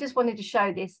 And I just wanted to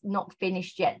show this not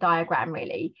finished yet diagram,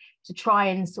 really, to try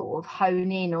and sort of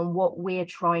hone in on what we're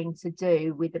trying to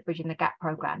do with the Bridging the Gap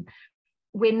programme.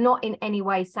 We're not in any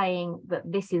way saying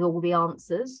that this is all the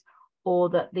answers, or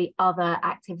that the other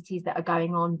activities that are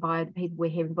going on by the people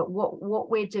we're hearing, but what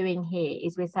we're doing here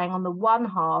is we're saying, on the one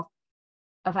half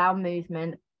of our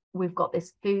movement, we've got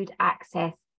this food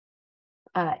access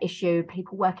issue,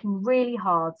 people working really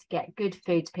hard to get good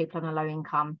food to people on a low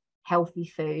income, healthy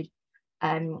food,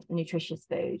 nutritious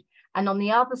food. And on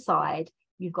the other side,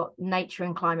 you've got nature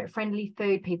and climate friendly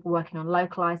food, people working on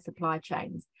localized supply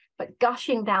chains. But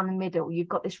gushing down the middle, you've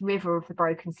got this river of the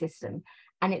broken system,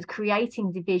 and it's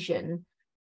creating division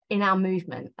in our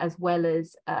movement as well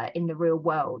as in the real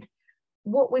world.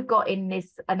 What we've got in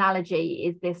this analogy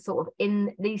is this sort of,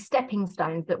 in these stepping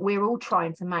stones that we're all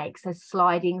trying to make. So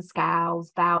sliding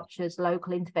scales, vouchers,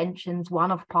 local interventions,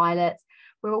 one-off pilots.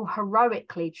 We're all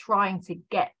heroically trying to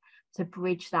get to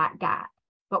bridge that gap,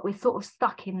 but we're sort of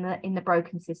stuck in the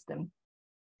broken system.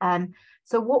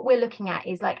 So what we're looking at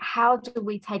is, like, how do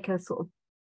we take a sort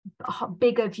of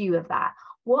bigger view of that?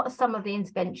 What are some of the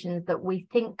interventions that we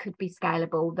think could be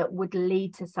scalable, that would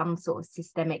lead to some sort of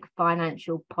systemic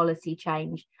financial policy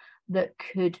change that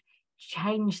could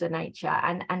change the nature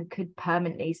and could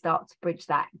permanently start to bridge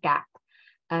that gap?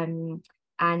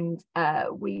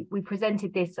 We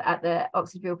presented this at the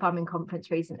Oxford Real Farming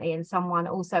Conference recently, and someone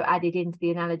also added into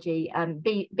the analogy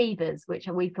beavers, which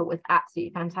we thought was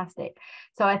absolutely fantastic.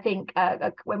 So I think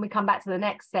when we come back to the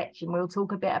next section, we'll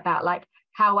talk a bit about, like,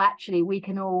 how actually we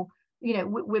can all, you know,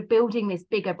 we're building this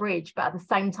bigger bridge, but at the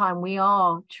same time we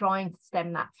are trying to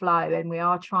stem that flow, and we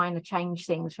are trying to change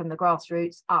things from the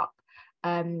grassroots up,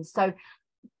 So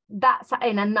that's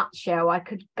in a nutshell. I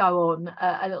could go on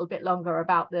a little bit longer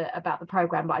about the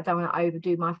program, but I don't want to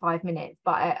overdo my 5 minutes.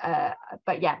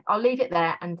 But yeah, I'll leave it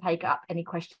there and take up any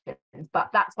questions. But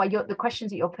that's why the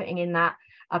questions that you're putting in that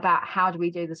about how do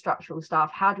we do the structural stuff,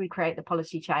 how do we create the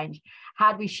policy change,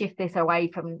 how do we shift this away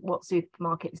from what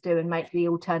supermarkets do and make the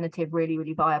alternative really,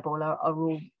 really viable are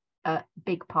all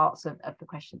big parts of the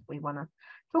questions we want to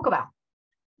talk about.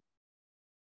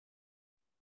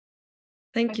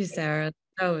 Thank you, Sarah.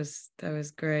 That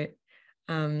was great.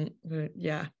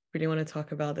 Yeah, really want to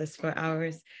talk about this for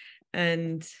hours.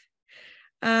 And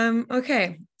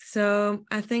okay, so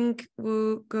I think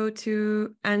we'll go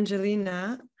to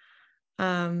Angelina.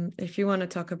 If you want to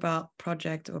talk about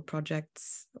project or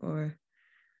projects or...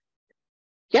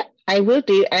 Yeah, I will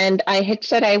do. And I had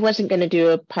said I wasn't going to do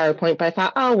a PowerPoint, but I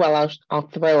thought, oh, well, I'll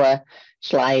throw a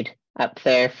slide up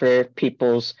there for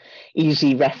people's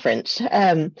easy reference.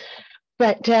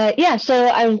 Yeah, so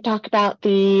I'll talk about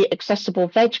the Accessible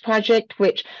Veg Project,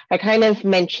 which I kind of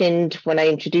mentioned when I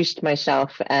introduced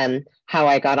myself, how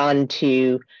I got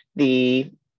onto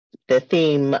the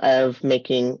theme of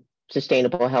making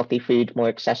sustainable, healthy food more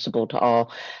accessible to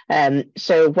all.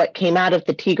 So what came out of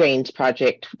the Tea Grains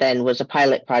project then was a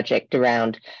pilot project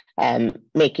around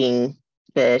making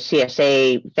the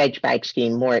CSA veg bag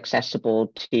scheme more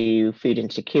accessible to food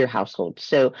insecure households.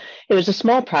 So it was a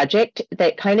small project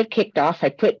that kind of kicked off. I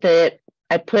put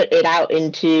it out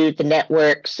into the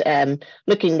networks,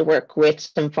 looking to work with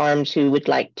some farms who would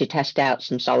like to test out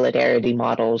some solidarity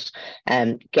models,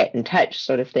 get in touch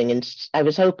sort of thing. And I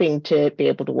was hoping to be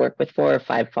able to work with 4 or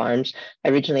 5 farms. I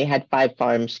originally had 5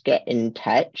 farms get in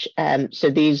touch. So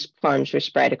these farms were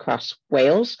spread across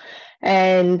Wales.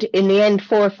 And in the end,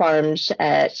 4 farms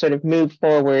sort of moved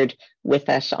forward with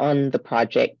us on the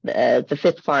project. The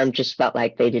 5th farm just felt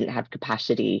like they didn't have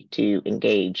capacity to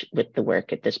engage with the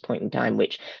work at this point in time,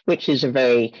 which is a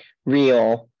very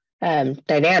real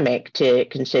dynamic to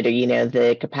consider, you know,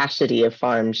 the capacity of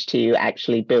farms to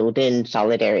actually build in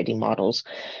solidarity models.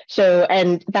 So,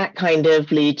 and that kind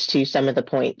of leads to some of the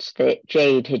points that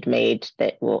Jade had made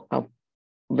that I'll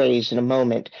raise in a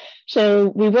moment. So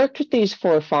we worked with these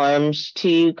 4 farms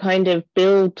to kind of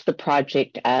build the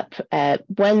project up.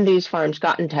 When these farms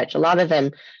got in touch, a lot of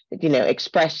them, you know,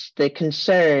 expressed the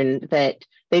concern that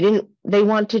they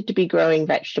wanted to be growing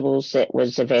vegetables that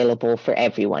was available for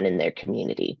everyone in their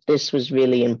community. This was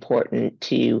really important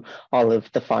to all of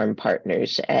the farm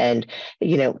partners. And,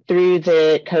 you know, through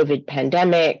the COVID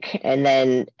pandemic, and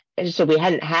then so we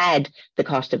hadn't had the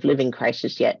cost of living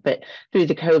crisis yet, but through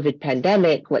the COVID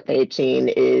pandemic, what they had seen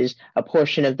is a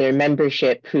portion of their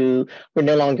membership who were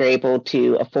no longer able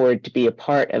to afford to be a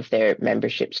part of their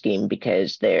membership scheme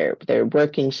because their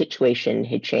working situation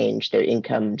had changed, their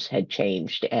incomes had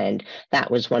changed, and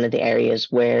that was one of the areas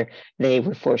where they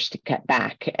were forced to cut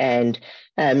back. And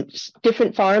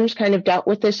different farms kind of dealt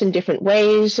with this in different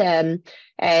ways.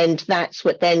 And that's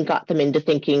what then got them into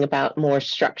thinking about more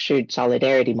structured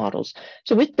solidarity models.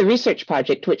 So with the research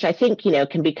project, which I think, you know,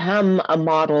 can become a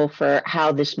model for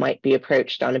how this might be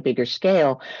approached on a bigger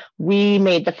scale, we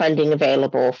made the funding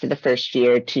available for the first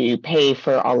year to pay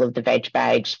for all of the veg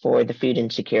bags for the food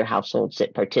insecure households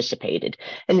that participated.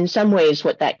 And in some ways,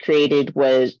 what that created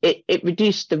was it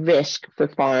reduced the risk for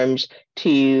farms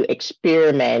to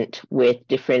experiment with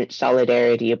different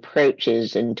solidarity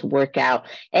approaches and to work out,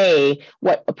 A,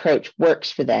 what approach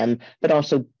works for them, but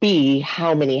also B,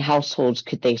 how many households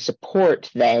could they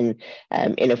support then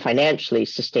in a financially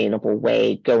sustainable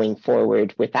way going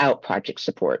forward without project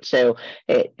support. So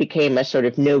it became a sort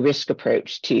of no risk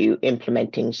approach to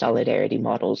implementing solidarity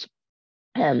models.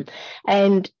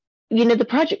 And you know, the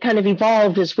project kind of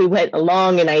evolved as we went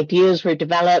along and ideas were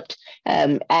developed.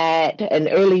 At an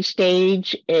early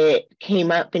stage, it came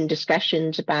up in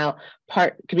discussions about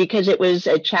because it was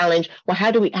a challenge. Well,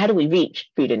 how do we reach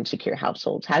food insecure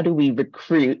households? How do we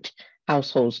recruit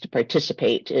households to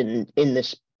participate in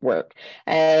this work?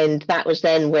 And that was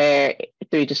then where,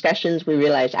 through discussions, we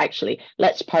realized, actually,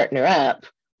 let's partner up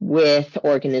with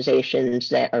organizations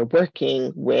that are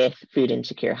working with food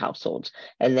insecure households.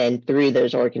 And then through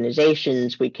those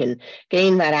organizations, we can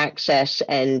gain that access.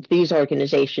 And these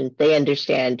organizations, they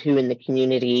understand who in the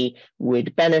community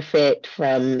would benefit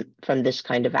from this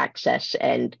kind of access.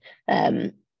 And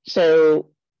so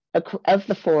of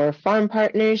the 4 farm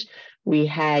partners, we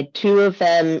had 2 of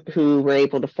them who were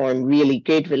able to form really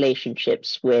good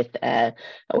relationships with an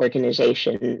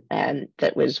organization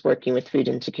that was working with food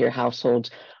insecure households.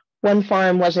 1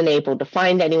 farm wasn't able to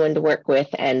find anyone to work with,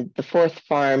 and the 4th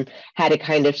farm had a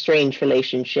kind of strange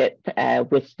relationship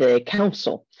with the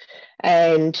council.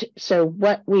 And so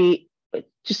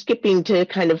just skipping to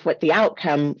kind of what the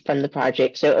outcome from the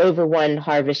project. So over one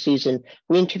harvest season,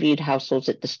 we interviewed households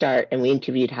at the start and we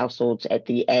interviewed households at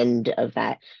the end of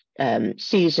that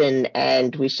season.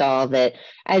 And we saw that,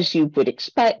 as you would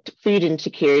expect, food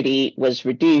insecurity was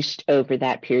reduced over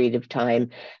that period of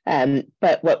time.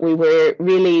 But what we were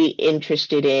really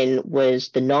interested in was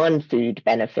the non-food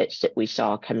benefits that we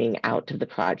saw coming out of the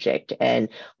project. And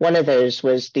one of those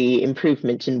was the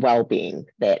improvements in well-being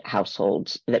that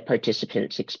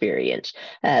participants experience.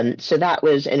 So that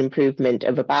was an improvement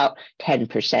of about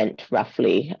 10%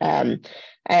 roughly.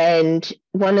 And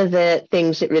one of the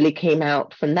things that really came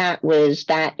out from that was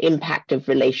that impact of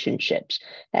relationships.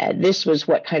 This was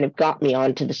what kind of got me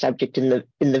onto the subject in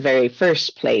the very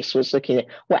first place, was looking at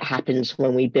what happens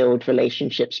when we build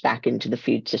relationships back into the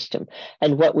food system.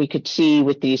 And what we could see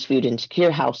with these food insecure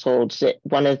households, that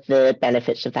one of the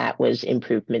benefits of that was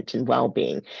improvement in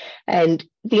well-being. And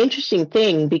the interesting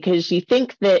thing, because you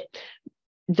think that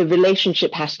the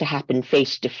relationship has to happen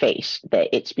face to face, that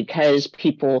it's because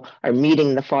people are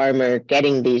meeting the farmer,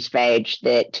 getting these veg,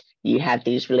 that you have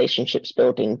these relationships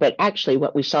building. But actually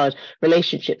what we saw is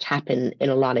relationships happen in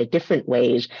a lot of different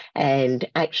ways. And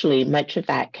actually much of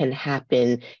that can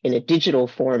happen in a digital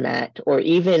format, or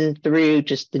even through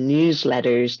just the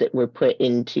newsletters that were put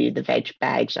into the veg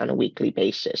bags on a weekly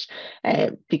basis.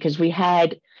 Because we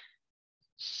had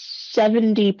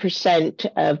 70%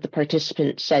 of the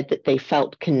participants said that they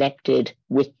felt connected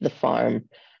with the farm,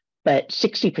 but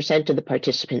 60% of the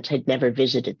participants had never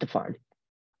visited the farm.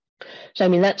 So, I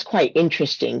mean, that's quite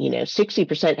interesting.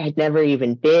 60% had never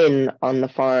even been on the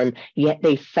farm, yet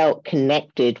they felt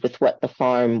connected with what the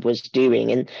farm was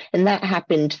doing. And that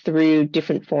happened through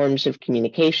different forms of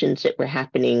communications that were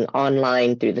happening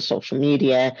online, through the social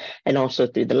media, and also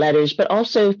through the letters, but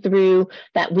also through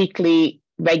that weekly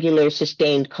regular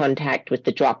sustained contact with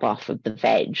the drop-off of the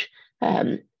veg,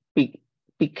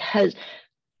 because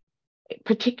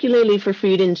particularly for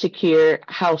food insecure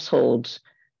households,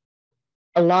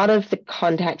 a lot of the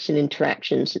contacts and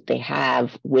interactions that they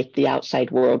have with the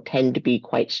outside world tend to be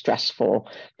quite stressful.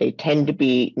 They tend to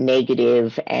be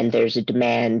negative, and there's a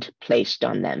demand placed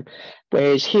on them.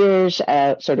 Whereas here's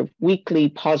a sort of weekly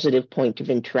positive point of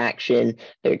interaction.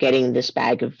 They're getting this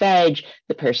bag of veg.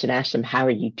 The person asks them, "How are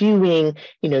you doing?"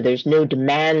 There's no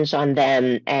demands on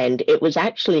them. And it was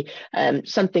actually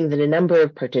something that a number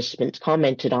of participants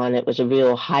commented on. It was a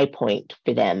real high point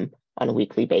for them on a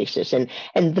weekly basis. And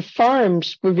the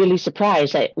farms were really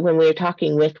surprised that when we were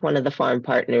talking with one of the farm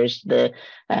partners, the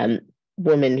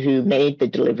woman who made the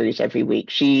deliveries every week,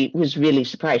 she was really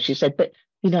surprised. She said, "But,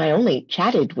 I only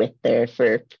chatted with her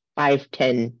for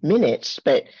 5-10 minutes,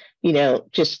 but,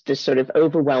 just the sort of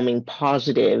overwhelming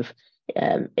positive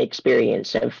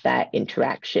experience of that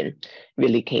interaction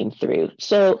really came through."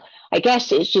 So I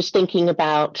guess it's just thinking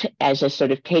about, as a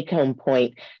sort of take-home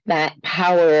point, that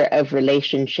power of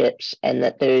relationships, and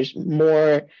that there's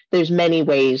many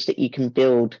ways that you can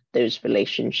build those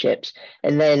relationships.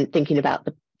 And then thinking about,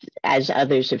 as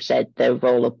others have said, the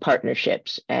role of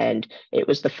partnerships. And it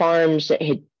was the farms that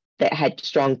had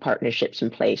strong partnerships in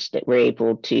place that were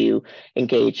able to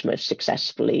engage most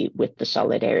successfully with the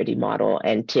solidarity model,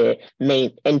 and to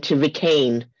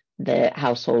retain the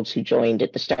households who joined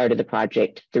at the start of the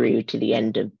project through to the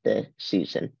end of the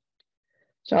season.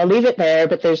 So I'll leave it there,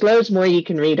 but there's loads more you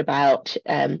can read about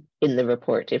in the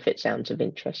report if it sounds of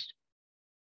interest.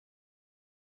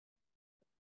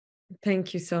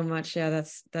 Thank you so much. Yeah,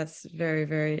 that's very,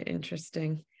 very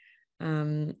interesting.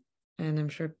 And I'm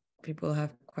sure people have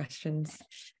questions.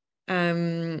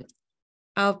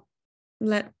 I'll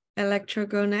let Electra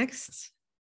go next.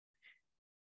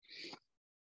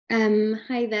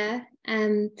 Hi there.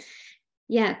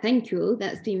 Yeah, thank you all.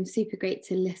 That's been super great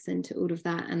to listen to all of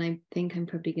that. And I think I'm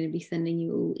probably going to be sending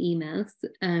you all emails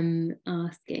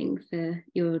asking for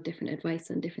your different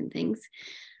advice on different things.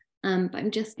 But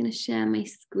I'm just going to share my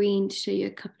screen to show you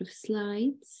a couple of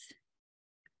slides.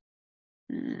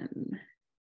 Can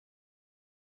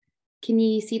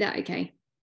you see that okay?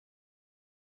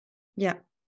 Yeah.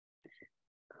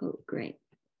 Cool, great.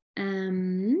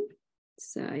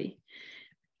 Sorry,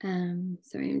 I'm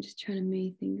just trying to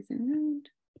move things around.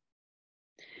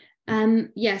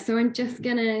 Yeah, so I'm just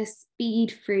gonna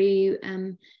speed through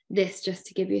this just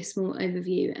to give you a small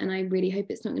overview, and I really hope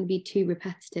it's not going to be too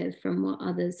repetitive from what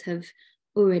others have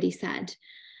already said.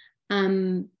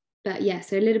 But yeah,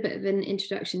 so a little bit of an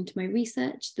introduction to my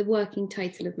research. The working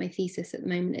title of my thesis at the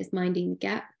moment is Minding the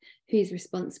Gap, Who's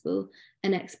Responsible?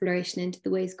 An Exploration into the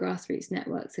Ways Grassroots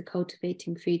Networks are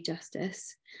Cultivating Food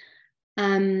Justice.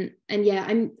 And yeah,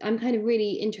 I'm kind of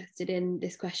really interested in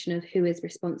this question of who is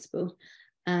responsible,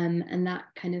 and that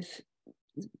kind of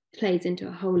plays into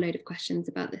a whole load of questions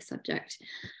about this subject.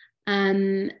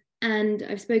 And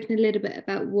I've spoken a little bit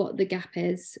about what the gap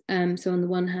is. So on the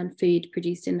one hand, food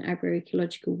produced in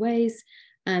agroecological ways,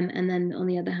 and then on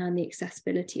the other hand, the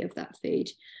accessibility of that food.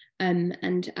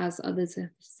 And as others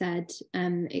have said,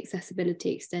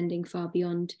 accessibility extending far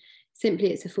beyond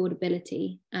simply its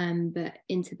affordability, but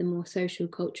into the more social,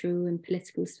 cultural and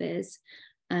political spheres.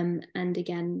 And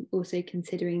again, also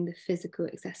considering the physical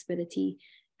accessibility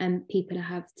people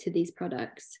have to these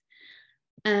products.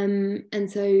 And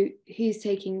so who's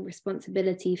taking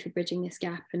responsibility for bridging this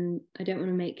gap? And I don't want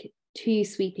to make too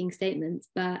sweeping statements,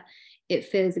 but it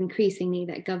feels increasingly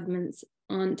that governments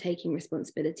aren't taking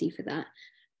responsibility for that.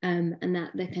 And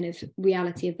that the kind of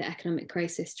reality of the economic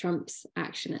crisis trumps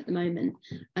action at the moment.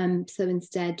 So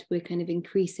instead, we're kind of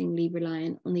increasingly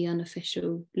reliant on the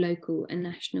unofficial local and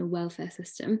national welfare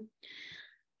system.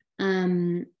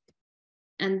 And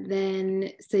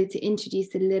then, so to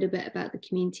introduce a little bit about the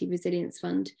Community Resilience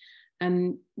Fund,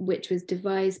 which was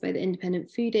devised by the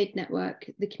Independent Food Aid Network,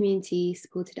 the Community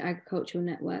Supported Agricultural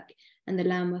Network, and the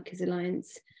Land Workers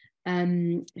Alliance,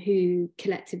 who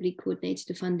collectively coordinated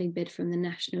a funding bid from the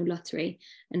National Lottery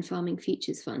and Farming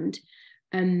Futures Fund,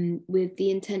 with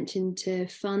the intention to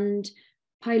fund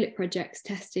pilot projects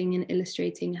testing and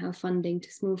illustrating how funding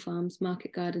to small farms,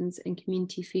 market gardens, and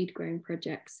community food growing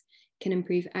projects can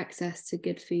improve access to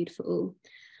good food for all.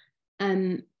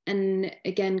 And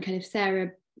again, kind of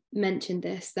Sarah mentioned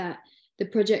this, that the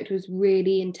project was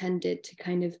really intended to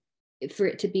kind of, for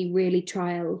it to be really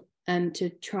trial, to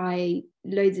try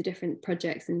loads of different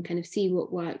projects and kind of see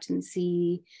what worked and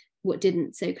see what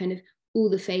didn't. So kind of all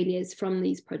the failures from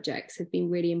these projects have been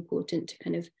really important to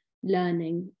kind of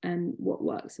learning what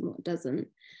works and what doesn't.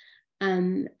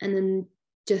 And then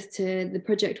the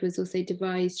project was also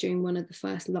devised during one of the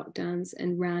first lockdowns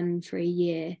and ran for a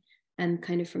year,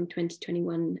 kind of from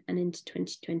 2021 and into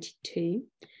 2022.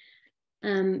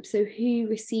 So who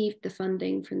received the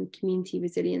funding from the Community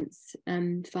Resilience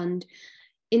Fund?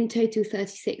 In total,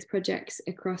 36 projects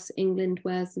across England,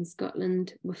 Wales and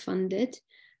Scotland were funded.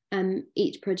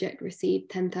 Each project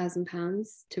received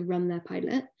 £10,000 to run their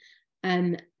pilot,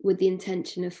 with the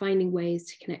intention of finding ways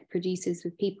to connect producers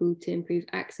with people to improve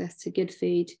access to good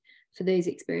food for those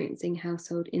experiencing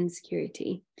household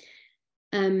insecurity.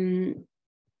 Other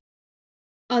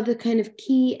kind of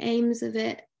key aims of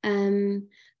it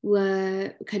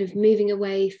were kind of moving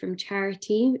away from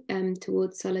charity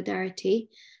towards solidarity,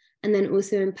 and then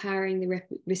also empowering the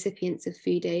recipients of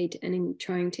food aid and in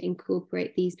trying to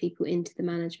incorporate these people into the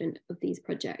management of these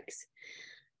projects.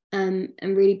 And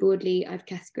really broadly, I've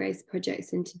categorized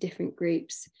projects into different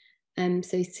groups.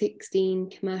 So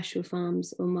 16 commercial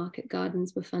farms or market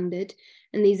gardens were funded.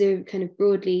 And these are kind of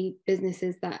broadly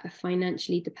businesses that are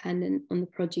financially dependent on the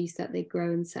produce that they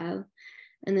grow and sell.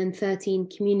 And then 13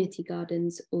 community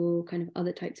gardens or kind of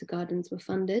other types of gardens were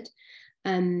funded.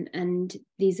 And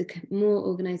these are more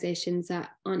organisations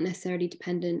that aren't necessarily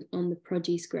dependent on the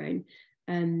produce grown.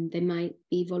 They might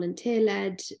be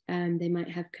volunteer-led, they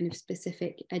might have kind of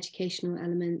specific educational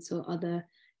elements or other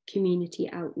community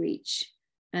outreach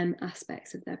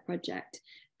aspects of their project,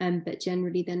 but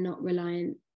generally they're not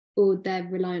reliant, or they're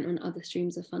reliant on other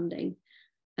streams of funding.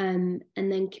 And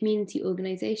then community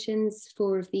organisations,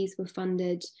 4 of these were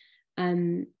funded.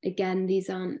 Again, these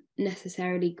aren't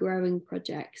necessarily growing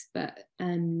projects, but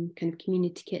kind of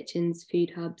community kitchens,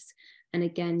 food hubs, and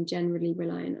again, generally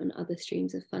reliant on other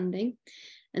streams of funding.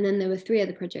 And then there were 3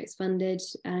 other projects funded,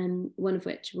 one of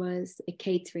which was a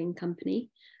catering company.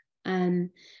 And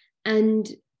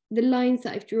the lines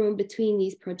that I've drawn between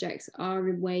these projects are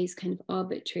in ways kind of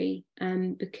arbitrary,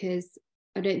 because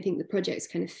I don't think the projects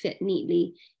kind of fit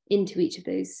neatly into each of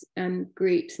those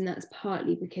groups. And that's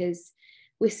partly because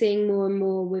we're seeing more and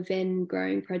more within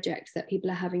growing projects that people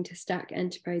are having to stack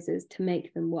enterprises to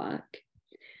make them work.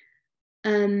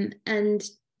 And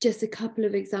just a couple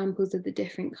of examples of the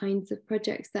different kinds of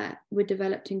projects that were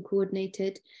developed and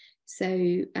coordinated.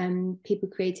 So people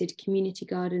created community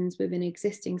gardens within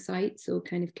existing sites or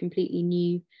kind of completely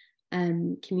new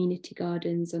community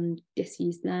gardens on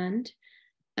disused land.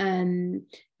 The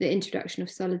introduction of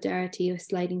solidarity or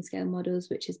sliding scale models,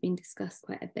 which has been discussed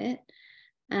quite a bit.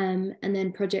 And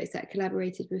then projects that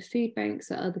collaborated with food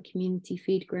banks or other community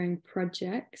food growing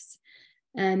projects.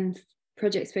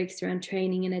 Projects focused around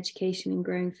training and education in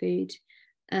growing food.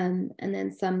 And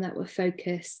then some that were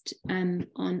focused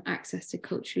on access to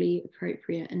culturally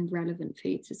appropriate and relevant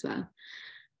foods as well.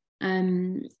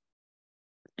 And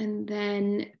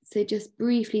then, so just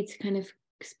briefly to kind of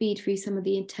speed through some of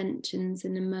the intentions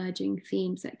and emerging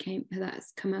themes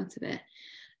that's come out of it.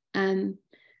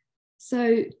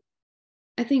 So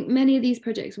I think many of these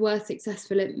projects were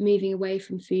successful at moving away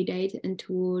from food aid and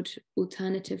toward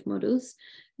alternative models,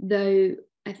 though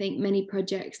I think many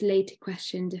projects later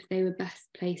questioned if they were best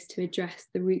placed to address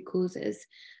the root causes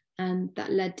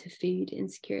that led to food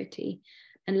insecurity.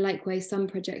 And likewise, some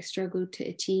projects struggled to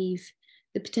achieve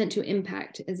the potential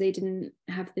impact as they didn't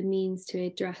have the means to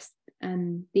address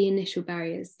the initial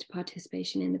barriers to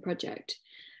participation in the project.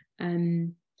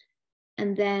 And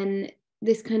then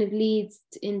this kind of leads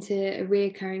into a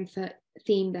reoccurring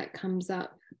theme that comes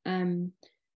up,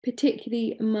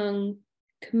 particularly among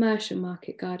commercial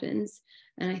market gardens.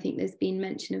 And I think there's been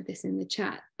mention of this in the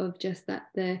chat, of just that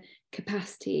the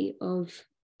capacity of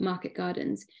market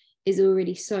gardens is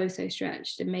already so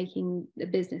stretched, and making the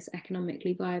business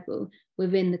economically viable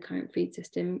within the current food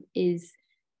system is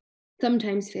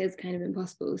sometimes feels kind of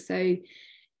impossible. So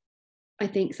I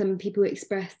think some people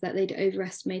expressed that they'd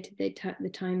overestimated the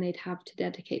time they'd have to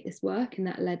dedicate this work, and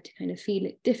that led to kind of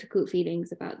difficult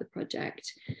feelings about the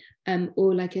project,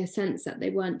 or like a sense that they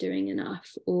weren't doing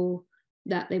enough, or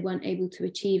that they weren't able to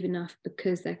achieve enough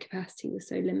because their capacity was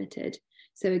so limited.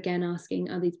 So again, asking,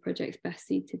 are these projects best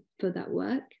suited for that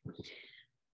work?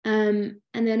 And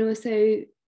then also,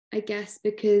 I guess,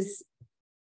 because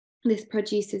this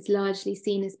produce is largely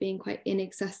seen as being quite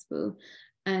inaccessible,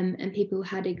 and people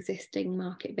had existing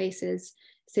market bases,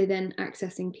 so then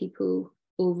accessing people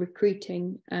or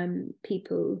recruiting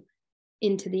people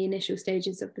into the initial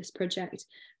stages of this project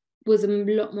was a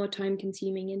lot more time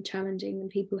consuming and challenging than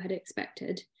people had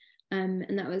expected.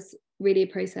 And that was really a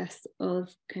process of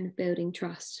kind of building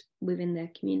trust within their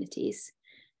communities.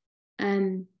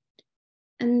 And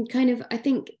kind of, I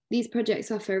think these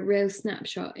projects offer a real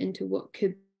snapshot into what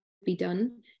could be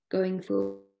done going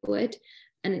forward.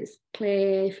 And it's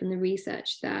clear from the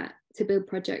research that to build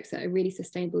projects that are really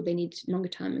sustainable, they need longer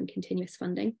term and continuous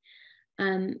funding.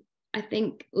 I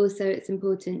think also it's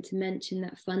important to mention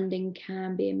that funding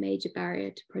can be a major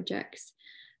barrier to projects.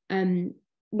 When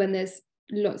there's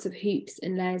lots of hoops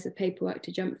and layers of paperwork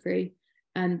to jump through,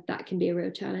 that can be a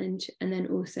real challenge. And then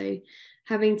also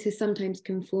having to sometimes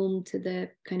conform to the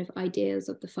kind of ideals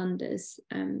of the funders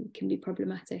can be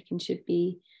problematic, and should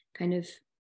be kind of,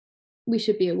 we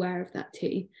should be aware of that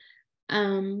too.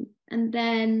 And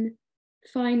then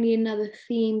finally, another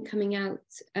theme coming out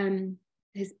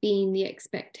has been the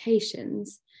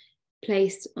expectations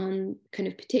placed on kind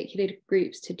of particular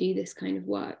groups to do this kind of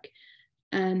work.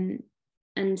 And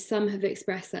some have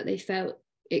expressed that they felt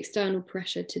external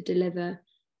pressure to deliver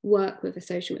work with a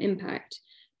social impact,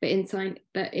 but in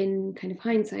kind of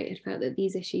hindsight had felt that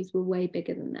these issues were way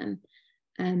bigger than them.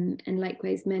 And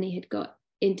likewise, many had got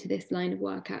into this line of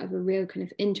work out of a real kind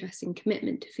of interest and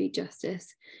commitment to food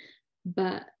justice,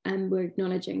 but were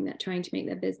acknowledging that trying to make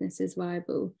their businesses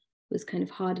viable was kind of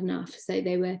hard enough. So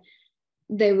they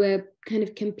were kind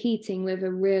of competing with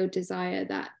a real desire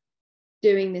that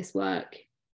doing this work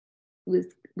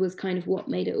was kind of what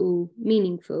made it all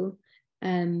meaningful,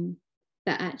 that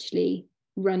actually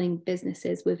running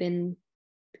businesses within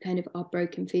kind of our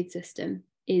broken food system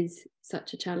is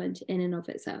such a challenge in and of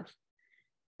itself.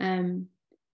 And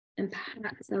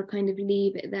perhaps I'll kind of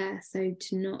leave it there so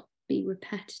to not be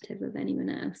repetitive of anyone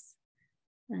else.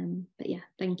 But yeah,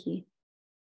 thank you.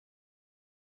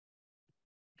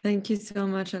 Thank you so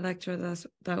much, Electra.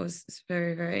 That was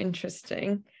very, very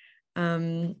interesting.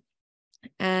 And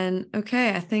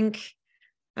okay, I think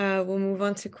we'll move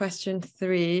on to question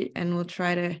 3, and we'll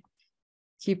try to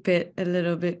keep it a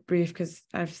little bit brief because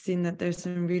I've seen that there's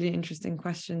some really interesting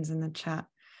questions in the chat.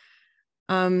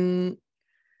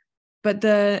 But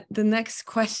the next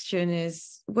question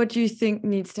is, what do you think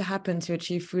needs to happen to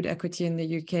achieve food equity in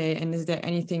the UK? And is there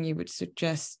anything you would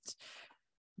suggest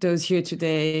those here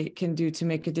today can do to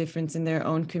make a difference in their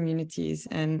own communities?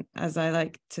 And as I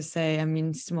like to say, I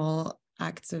mean, small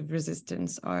acts of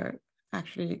resistance are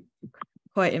actually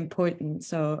quite important.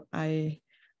 So I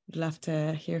would love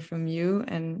to hear from you,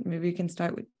 and maybe we can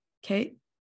start with Kate.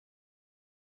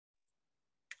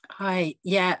 Hi,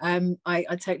 yeah, I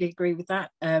totally agree with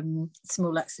that.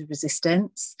 Small acts of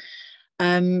resistance.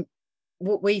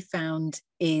 What we found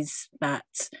is that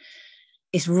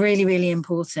it's really, really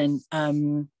important,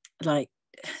 like,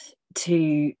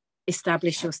 to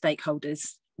establish your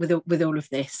stakeholders with all of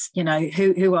this. You know,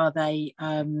 who are they?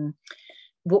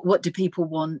 What do people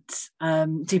want?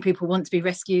 Do people want to be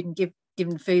rescued and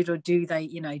given food, or do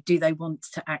they want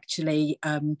to actually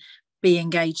be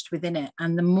engaged within it?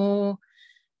 And the more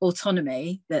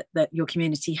autonomy that your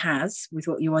community has with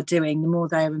what you are doing, the more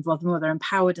they are involved, the more they're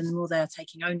empowered, and the more they are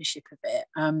taking ownership of it,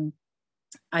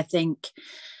 I think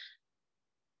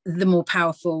the more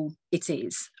powerful it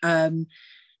is.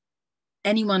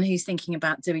 anyone who's thinking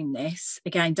about doing this,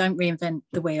 again, don't reinvent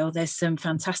the wheel. There's some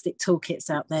fantastic toolkits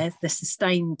out there. The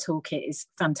Sustain toolkit is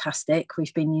fantastic.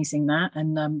 We've been using that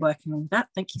and working on that.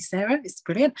 Thank you, Sarah. It's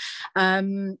brilliant.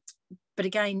 But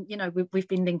again, you know, we've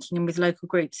been linking in with local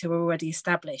groups who are already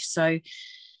established. So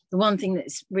the one thing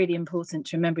that's really important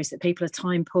to remember is that people are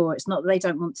time poor. It's not that they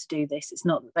don't want to do this. It's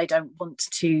not that they don't want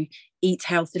to eat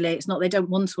healthily. It's not they don't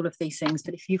want all of these things.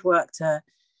 But if you've worked a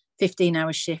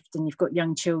 15-hour shift and you've got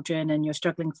young children and you're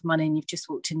struggling for money and you've just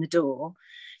walked in the door,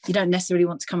 you don't necessarily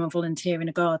want to come and volunteer in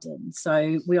a garden.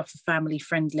 So we offer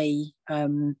family-friendly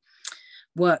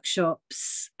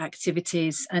workshops,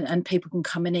 activities, and people can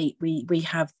come and eat. We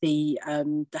have the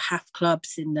half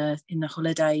clubs in the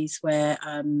holidays where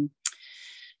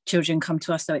children come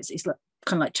to us. So it's like,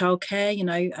 kind of like childcare, you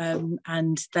know,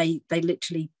 and they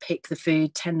literally pick the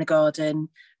food, tend the garden,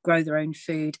 grow their own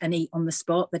food and eat on the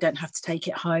spot. They don't have to take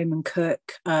it home and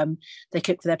cook. They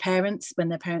cook for their parents when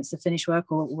their parents have finished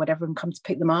work or whatever and come to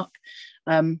pick them up,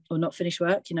 or not finish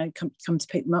work, you know, come to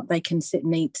pick them up. They can sit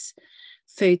and eat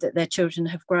food that their children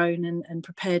have grown and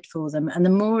prepared for them. And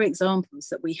the more examples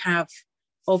that we have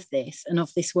of this and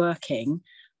of this working,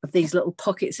 of these little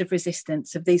pockets of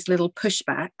resistance, of these little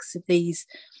pushbacks, of these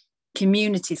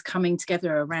communities coming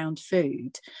together around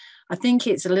food, I think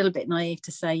it's a little bit naive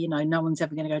to say, you know, no one's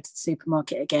ever going to go to the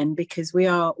supermarket again, because we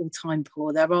are all time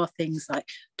poor. There are things like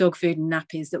dog food and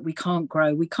nappies that we can't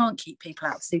grow. We can't keep people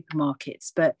out of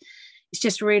supermarkets, but it's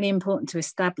just really important to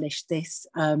establish this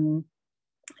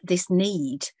this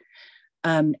need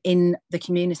in the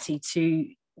community to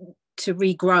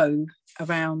regrow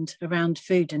around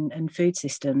food and food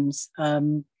systems.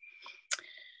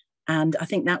 And I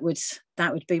think that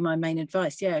would be my main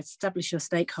advice. Yeah, establish your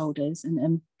stakeholders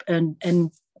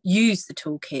and use the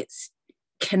toolkits,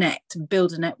 connect,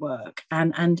 build a network,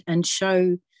 and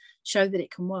show that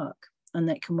it can work and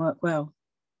that it can work well.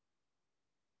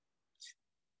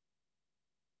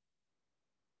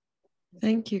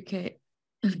 Thank you, Kate.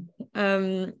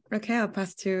 Okay, I'll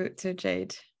pass to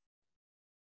Jade.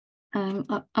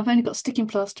 I've only got sticking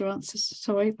plaster answers.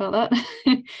 Sorry about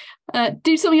that.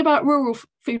 Do something about rural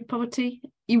food poverty.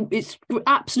 It's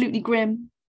absolutely grim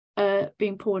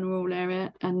being poor in a rural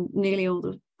area, and nearly all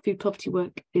the food poverty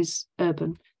work is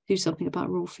urban. Do something about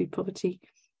rural food poverty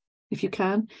if you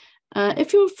can.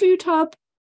 If you're a food hub,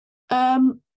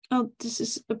 this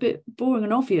is a bit boring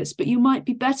and obvious, but you might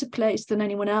be better placed than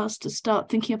anyone else to start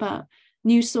thinking about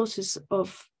new sources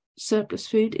of surplus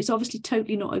food. It's obviously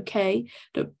totally not okay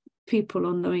that people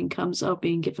on low incomes are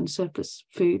being given surplus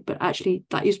food, but actually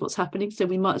that is what's happening, so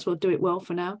we might as well do it well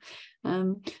for now.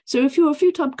 So if you're a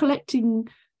food hub collecting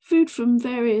food from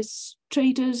various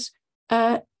traders,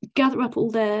 gather up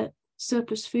all their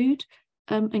surplus food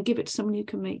and give it to someone who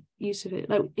can make use of it.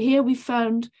 Like here we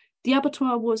found the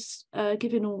abattoir was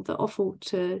giving all the offal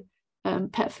to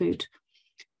pet food,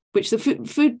 which the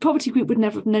food poverty group would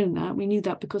never have known that. We knew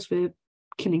that because we're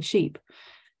killing sheep.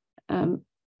 Or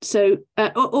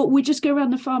we just go around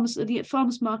the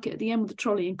farmers market at the end of the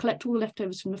trolley and collect all the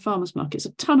leftovers from the farmers market. It's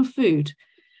a ton of food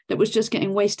that was just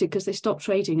getting wasted because they stopped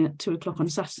trading at 2 o'clock on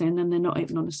Saturday and then they're not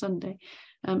open on a Sunday,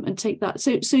 and take that.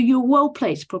 So you're well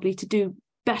placed probably to do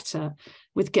better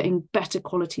with getting better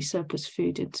quality surplus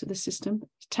food into the system.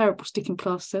 It's terrible sticking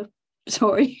plaster,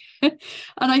 sorry. And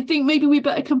I think maybe we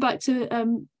better come back to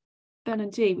Ben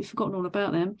and Dee. We've forgotten all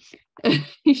about them.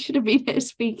 You should have been here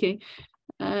speaking.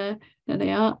 There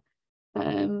they are.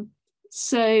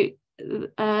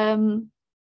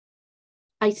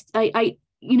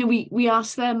 We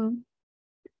asked them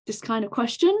this kind of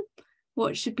question: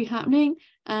 what should be happening?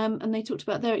 And they talked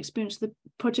about their experience of the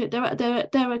project.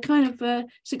 They're a kind of a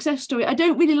success story. I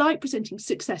don't really like presenting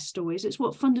success stories. It's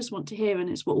what funders want to hear and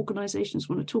it's what organisations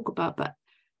want to talk about. But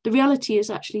the reality is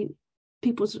actually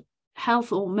people's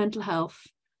health or mental health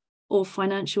or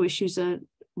financial issues are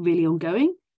really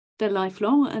ongoing. They're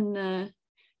lifelong, and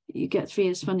you get 3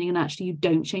 years funding and actually you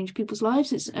don't change people's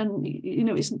lives. It's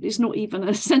not even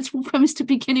a sensible premise to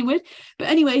begin with. But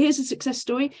anyway, here's a success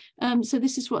story. So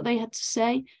this is what they had to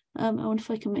say. I wonder if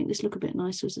I can make this look a bit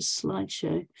nicer as a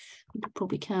slideshow. I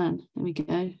probably can. There we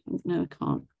go. No, I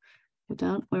can't. Go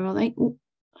down. Where are they? Ooh.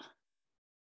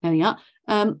 There we are.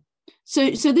 So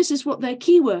this is what their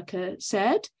key worker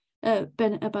said,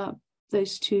 Ben, about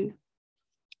those 2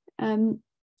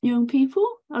 young people.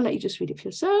 I'll let you just read it for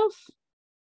yourself.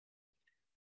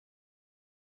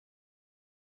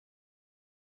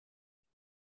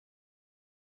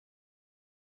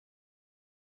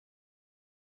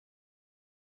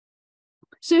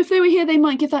 So if they were here, they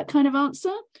might give that kind of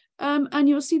answer. And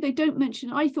you'll see they don't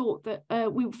mention, I thought that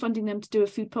we were funding them to do a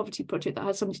food poverty project that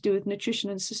had something to do with nutrition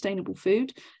and sustainable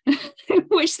food,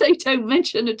 which they don't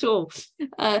mention at all.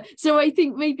 So I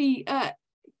think maybe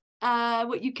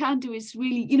what you can do is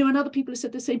really, you know, and other people have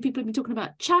said the same. People have been talking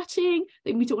about chatting,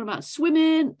 they've been talking about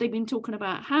swimming, they've been talking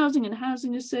about housing and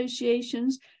housing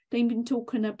associations, they've been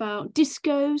talking about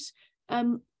discos,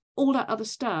 all that other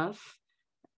stuff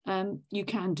you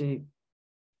can do.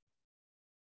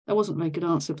 That wasn't a very good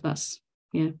answer, but that's,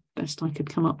 yeah, best I could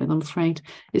come up with, I'm afraid.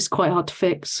 It's quite hard to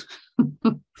fix.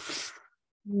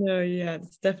 No, yeah,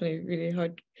 it's definitely really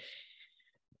hard.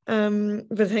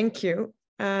 But thank you.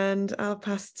 And I'll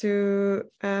pass to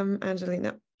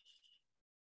Angelina.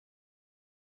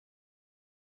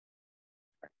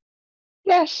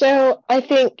 Yeah, so I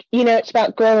think, you know, it's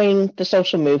about growing the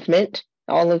social movement,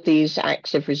 all of these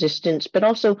acts of resistance, but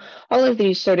also all of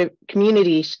these sort of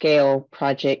community scale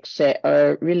projects that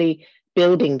are really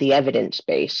building the evidence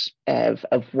base of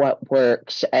what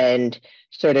works, and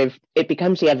sort of it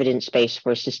becomes the evidence base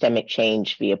for systemic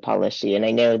change via policy. And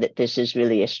I know that this is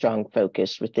really a strong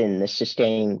focus within the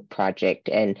Sustain project.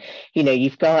 And, you know,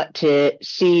 you've got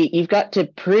to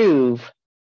prove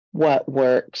what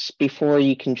works before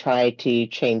you can try to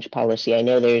change policy. I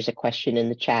know there's a question in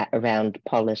the chat around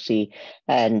policy,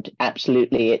 and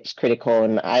absolutely it's critical.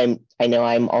 And I know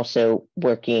I'm also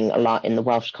working a lot in the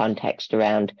Welsh context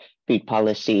around food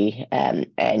policy,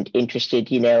 and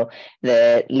interested, you know,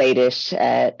 the latest,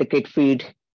 the Good Food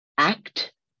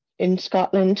Act in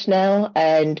Scotland now,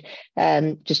 and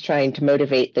just trying to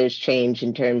motivate those change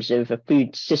in terms of a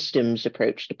food systems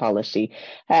approach to policy.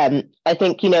 I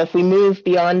think, you know, if we move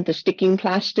beyond the sticking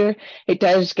plaster, it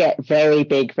does get very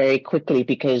big very quickly,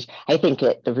 because I think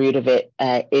at the root of it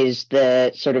is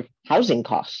the sort of housing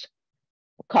costs.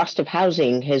 Cost of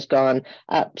housing has gone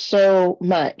up so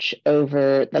much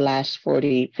over the last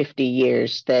 40, 50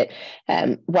 years that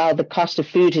while the cost of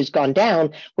food has gone down,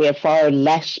 we have far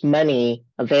less money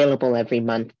available every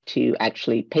month to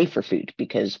actually pay for food,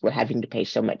 because we're having to pay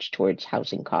so much towards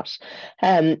housing costs.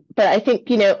 But I think,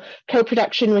 you know,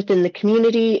 co-production within the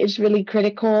community is really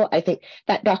critical. I think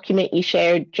that document you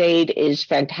shared, Jade, is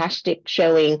fantastic,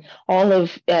 showing all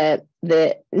of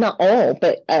not all,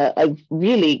 but a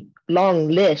really long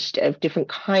list of different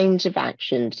kinds of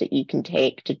actions that you can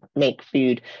take to make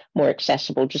food more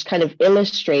accessible. Just kind of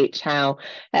illustrates how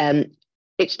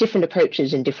it's different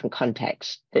approaches in different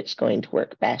contexts that's going to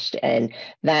work best. And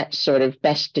that's sort of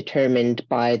best determined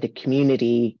by the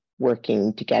community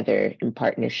working together in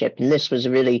partnership. And this was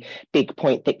a really big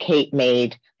point that Kate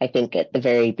made, I think, at the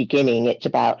very beginning. It's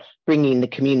about bringing the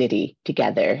community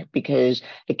together, because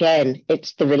again,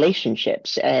 it's the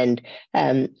relationships. And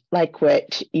like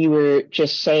what you were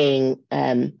just saying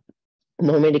a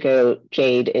moment ago,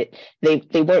 Jade,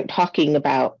 they weren't talking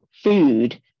about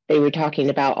food. They were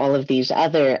talking about all of these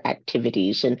other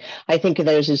activities. And I think of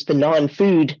those as the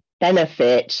non-food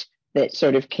benefits that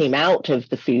sort of came out of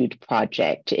the food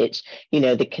project. It's, you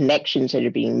know, the connections that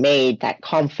are being made, that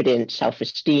confidence,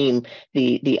 self-esteem,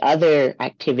 the other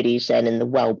activities then, and the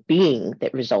well-being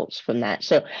that results from that.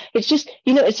 So it's just,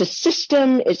 you know, it's a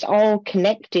system, it's all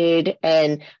connected.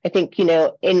 And I think, you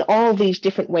know, in all these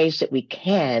different ways that we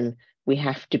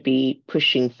have to be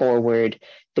pushing forward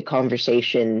the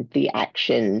conversation, the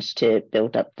actions to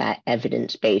build up that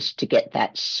evidence base to get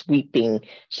that sweeping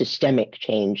systemic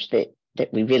change that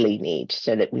we really need,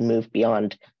 so that we move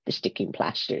beyond the sticking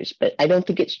plasters. But I don't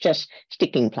think it's just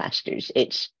sticking plasters.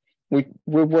 It's we're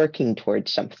working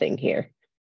towards something here.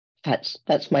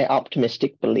 That's my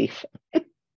optimistic belief.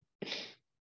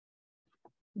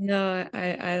 No,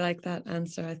 I like that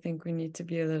answer. I think we need to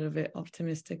be a little bit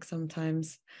optimistic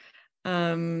sometimes.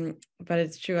 But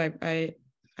it's true. I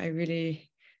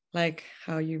really like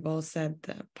how you've all said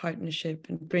the partnership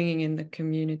and bringing in the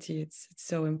community. It's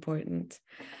so important.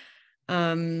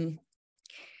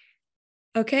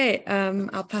 Okay,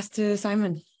 I'll pass to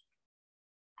Simon.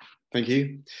 Thank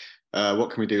you. What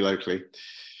can we do locally?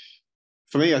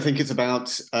 For me, I think it's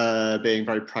about being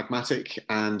very pragmatic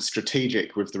and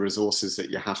strategic with the resources that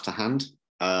you have to hand.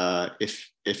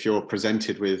 If you're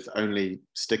presented with only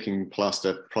sticking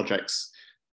plaster projects,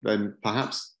 then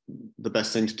perhaps the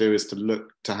best thing to do is to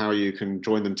look to how you can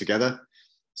join them together,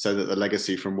 so that the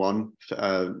legacy from one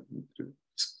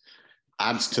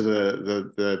adds to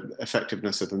the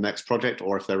effectiveness of the next project,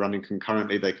 or if they're running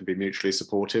concurrently, they can be mutually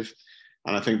supportive.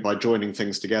 And I think by joining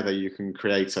things together, you can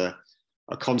create a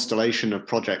constellation of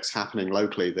projects happening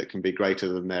locally that can be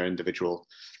greater than their individual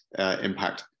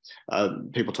impact.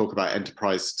 People talk about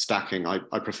enterprise stacking.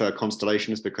 I prefer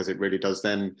constellations, because it really does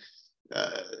then,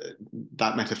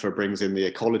 that metaphor brings in the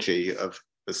ecology of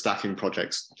stacking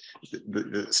projects,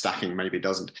 the stacking maybe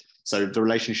doesn't. So the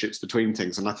relationships between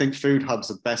things, and I think food hubs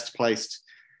are best placed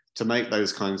to make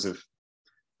those kinds of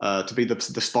to be the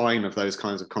spine of those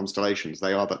kinds of constellations.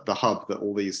 They are the hub that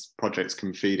all these projects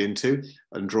can feed into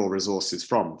and draw resources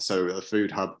from. So a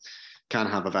food hub can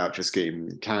have a voucher scheme,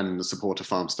 can support a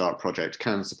farm start project,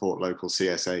 can support local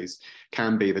CSAs,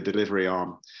 can be the delivery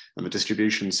arm and the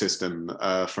distribution system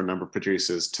for a number of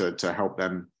producers to help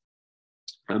them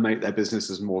make their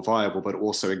businesses more viable, but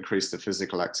also increase the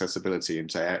physical accessibility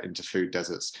into food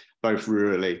deserts, both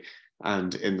rurally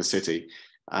and in the city.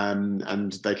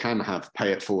 And they can have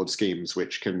pay it forward schemes,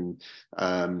 which can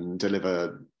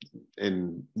deliver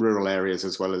in rural areas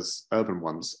as well as urban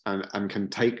ones, and can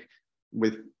take,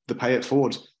 with the pay it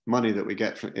forward money that we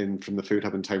get from the Food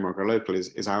Hub and Tamar Grow Local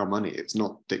is our money. It's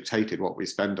not dictated what we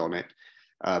spend on it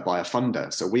by a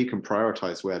funder. So we can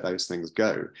prioritize where those things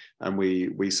go. And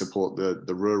we support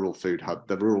the rural food hub,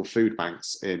 the rural food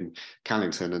banks in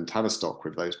Callington and Tavistock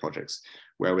with those projects,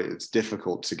 where it's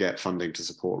difficult to get funding to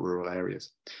support rural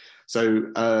areas. So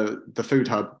the Food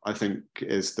Hub, I think,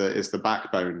 is the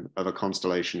backbone of a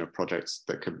constellation of projects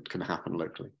that can happen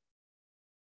locally.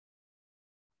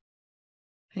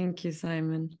 Thank you,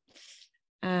 Simon.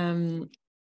 I'll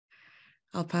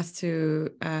pass to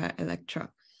Electra.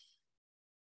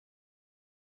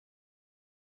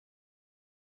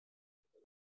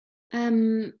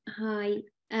 Hi.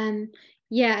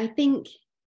 Yeah,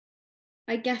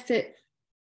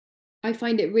 I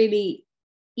find it really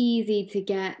easy to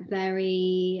get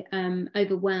very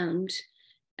overwhelmed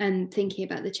and thinking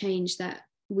about the change that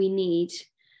we need.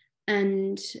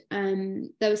 And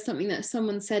there was something that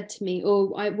someone said to me, or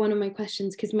one of my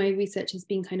questions, because my research has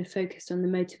been kind of focused on the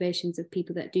motivations of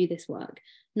people that do this work,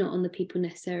 not on the people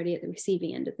necessarily at the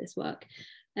receiving end of this work.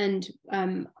 And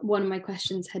one of my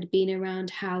questions had been around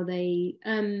how they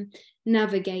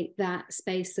navigate that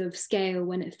space of scale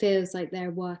when it feels like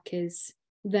their work is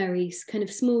very kind of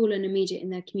small and immediate in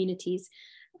their communities.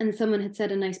 And someone had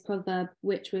said a nice proverb,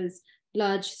 which was,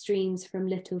 large streams from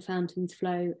little fountains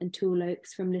flow and tall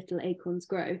oaks from little acorns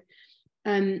grow.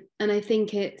 And I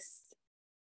think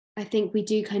we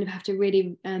do kind of have to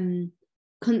really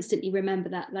constantly remember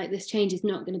that, like, this change is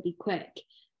not going to be quick,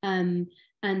 and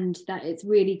that it's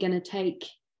really going to take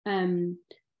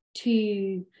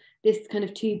this kind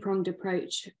of two-pronged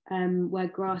approach, where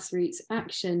grassroots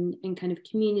action and kind of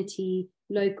community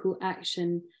local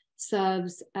action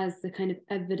serves as the kind of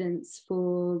evidence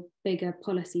for bigger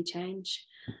policy change.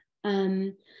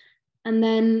 And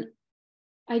then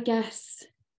I guess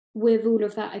with all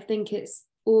of that, I think it's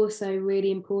also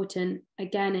really important,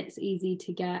 again, it's easy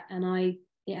to get, and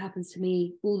it happens to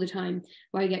me all the time,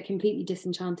 where I get completely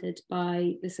disenchanted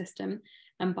by the system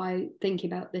and by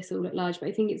thinking about this all at large. But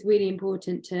I think it's really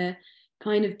important to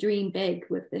kind of dream big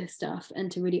with this stuff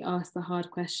and to really ask the hard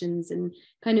questions and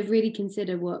kind of really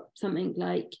consider what something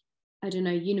like, I don't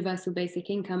know, universal basic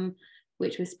income,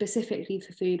 which was specifically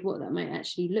for food, what that might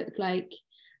actually look like.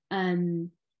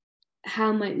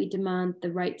 How might we demand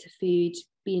the right to food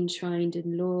be enshrined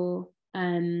in law?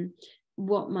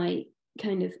 What might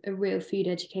kind of a real food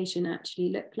education actually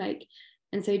look like?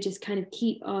 And so just kind of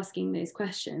keep asking those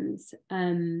questions,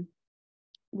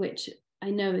 which I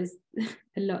know is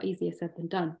a lot easier said than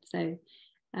done. So,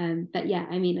 but yeah,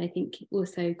 I mean, I think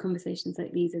also conversations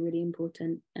like these are really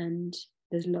important, and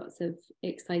there's lots of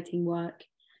exciting work,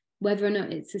 whether or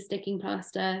not it's a sticking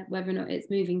plaster, whether or not it's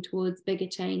moving towards bigger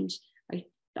change.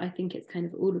 I think it's kind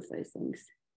of all of those things.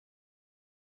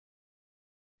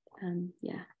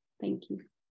 Yeah, thank you.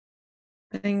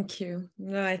 Thank you.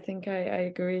 No, I think I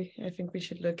agree. I think we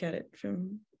should look at it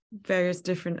from various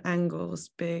different angles,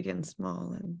 big and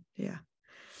small, and yeah.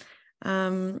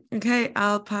 Okay,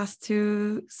 I'll pass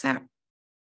to Sarah.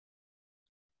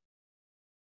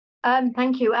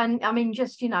 Thank you. And I mean,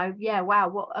 just, yeah, wow,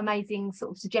 what amazing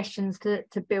sort of suggestions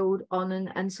to build on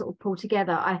and sort of pull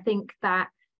together. I think that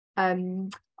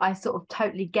I sort of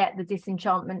totally get the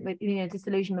disenchantment with,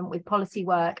 disillusionment with policy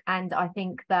work. And I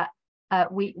think that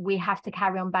we have to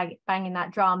carry on banging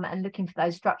that drum and looking for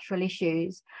those structural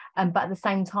issues. But at the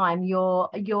same time, you are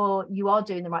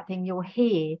doing the right thing. You're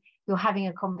here, you're having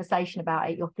a conversation about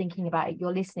it, you're thinking about it,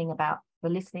 you're listening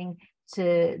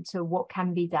to what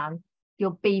can be done.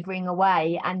 You're beavering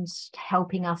away and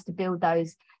helping us to build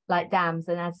those like dams.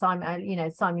 And as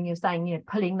Simon, you're saying,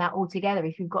 pulling that all together.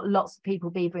 If you've got lots of people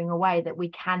beavering away, that we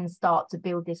can start to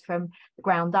build this from the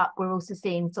ground up. We're also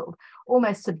seeing sort of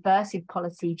almost subversive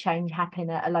policy change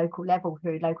happen at a local level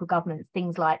through local governments.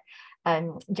 Things like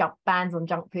bans on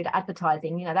junk food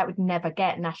advertising. You know, that would never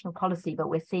get national policy, but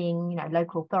we're seeing, you know,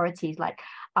 local authorities like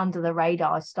under the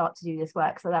radar start to do this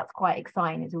work. So that's quite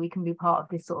exciting, as we can be part of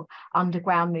this sort of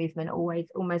underground movement, always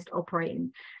almost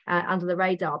operating under the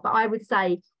radar. But I would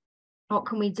say, what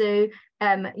can we do?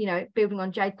 You know, building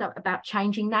on Jade's stuff about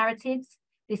changing narratives.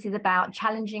 This is about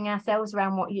challenging ourselves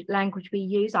around what language we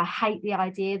use. I hate the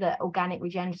idea that organic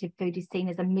regenerative food is seen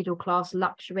as a middle class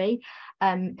luxury.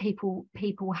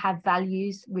 People have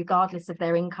values regardless of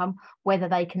their income. Whether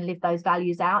they can live those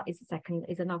values out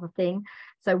is another thing.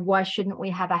 So why shouldn't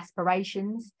we have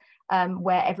aspirations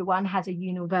where everyone has a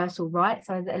universal right?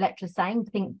 So as Electra's saying,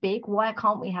 think big. Why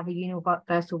can't we have a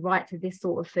universal right to this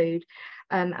sort of food?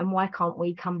 And why can't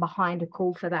we come behind a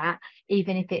call for that,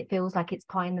 even if it feels like it's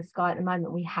pie in the sky at the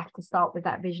moment? We have to start with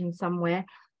that vision somewhere.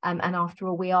 And after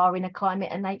all, we are in a climate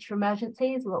and nature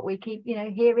emergency, is what we keep, you know,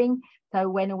 hearing. So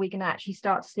when are we going to actually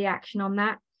start to see action on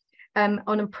that?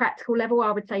 On a practical level,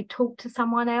 I would say talk to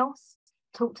someone else.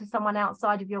 Talk to someone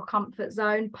outside of your comfort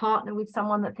zone, partner with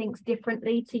someone that thinks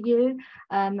differently to you.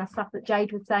 That's stuff that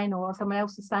Jade was saying, or someone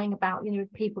else was saying about, you know,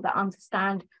 people that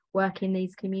understand work in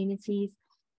these communities.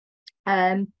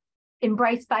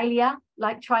 Embrace failure,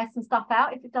 like try some stuff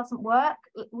out. If it doesn't work,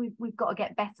 we've got to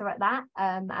get better at that.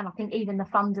 And I think even the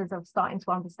funders are starting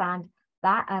to understand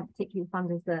that, particularly the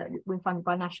funders that we're funded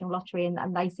by National Lottery,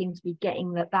 and they seem to be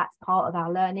getting that that's part of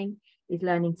our learning, is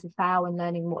learning to fail and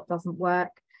learning what doesn't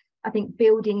work. I think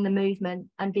building the movement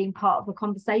and being part of the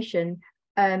conversation,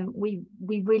 we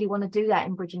really want to do that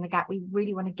in Bridging the Gap. We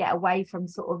really want to get away from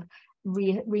sort of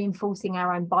reinforcing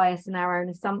our own bias and our own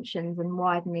assumptions and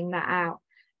widening that out.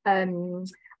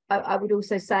 I would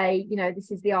also say, you know,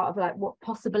 this is the art of like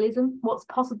what's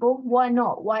possible, why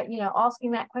not, why, you know,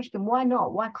 asking that question, why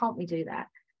not, why can't we do that?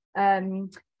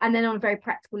 And then on a very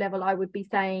practical level, I would be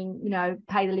saying, you know,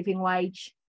 pay the living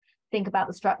wage. Think about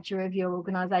the structure of your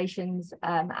organisations,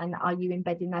 and are you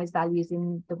embedding those values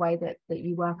in the way that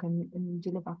you work and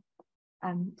deliver?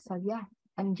 So yeah,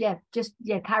 and yeah, just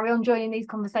carry on joining these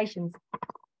conversations.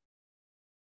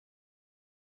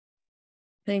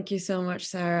 Thank you so much,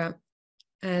 Sarah.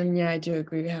 And yeah, I do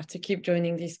agree. We have to keep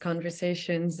joining these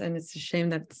conversations, and it's a shame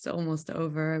that it's almost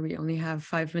over. We only have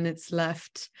 5 minutes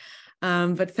left.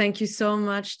 But thank you so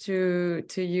much to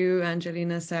you,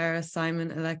 Angelina, Sarah,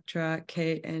 Simon, Electra,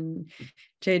 Kate, and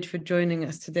Jade for joining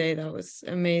us today. That was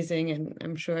amazing, and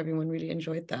I'm sure everyone really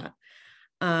enjoyed that.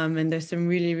 And there's some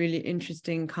really, really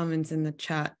interesting comments in the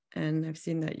chat, and I've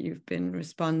seen that you've been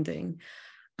responding.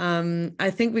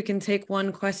 I think we can take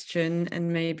one question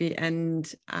and maybe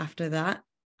end after that.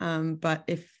 But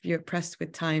if you're pressed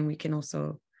with time, we can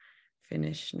also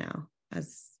finish now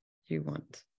as you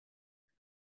want.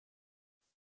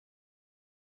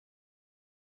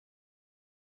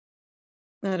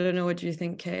 I don't know. What do you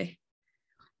think, Kay?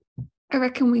 I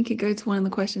reckon we could go to one of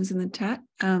the questions in the chat.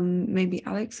 Maybe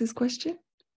Alex's question.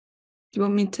 Do you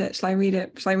want me to? Shall I read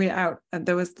it? Shall I read it out?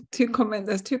 There was two comments.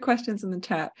 There's two questions in the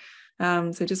chat.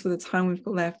 So just for the time we've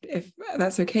got left, if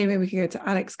that's okay, maybe we could go to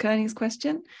Alex Kearney's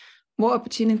question. What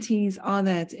opportunities are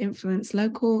there to influence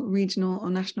local, regional, or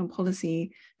national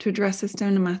policy to address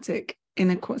systemic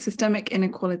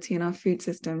inequality in our food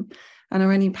system? And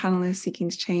are any panelists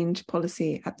seeking to change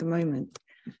policy at the moment?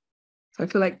 So I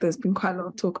feel like there's been quite a lot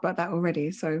of talk about that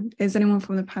already. So is anyone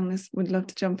from the panelists would love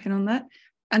to jump in on that?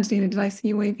 Angelina, did I see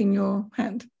you waving your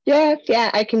hand? Yeah,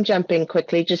 I can jump in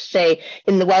quickly. Just say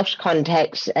in the Welsh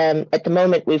context, at the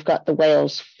moment, we've got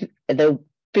the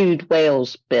Food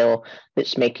Wales bill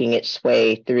that's making its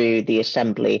way through the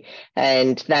Assembly.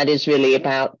 And that is really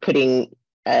about putting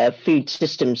a food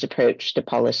systems approach to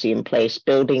policy in place,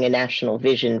 building a national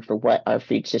vision for what our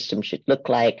food system should look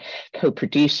like,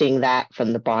 co-producing that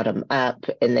from the bottom up,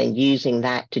 and then using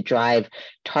that to drive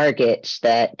targets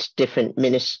that different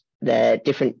ministers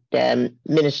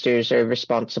are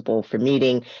responsible for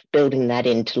meeting, building that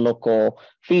into local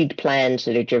food plans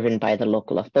that are driven by the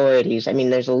local authorities. I mean,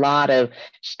 there's a lot of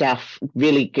stuff,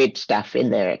 really good stuff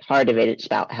in there. At heart of it, it's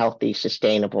about healthy,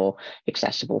 sustainable,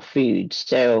 accessible food.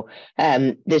 So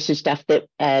this is stuff that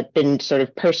I've been sort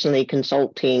of personally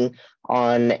consulting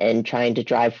on and trying to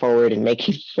drive forward and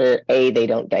making sure A, they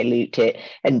don't dilute it,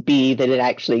 and B, that it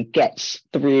actually gets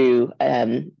through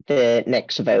the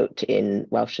next vote in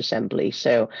Welsh Assembly.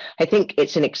 So I think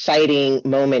it's an exciting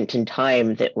moment in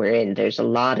time that we're in. There's a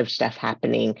lot of stuff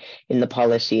happening in the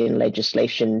policy and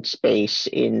legislation space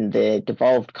in the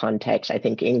devolved context. I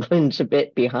think England's a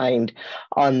bit behind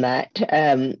on that,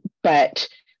 but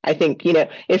I think, you know,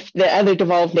 if the other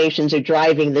devolved nations are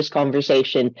driving this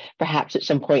conversation, perhaps at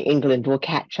some point England will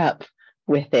catch up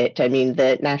with it. I mean,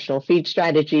 the National Food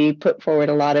Strategy put forward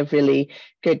a lot of really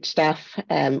good stuff.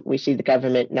 We see the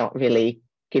government not really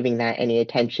giving that any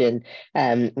attention.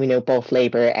 We know both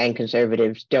Labour and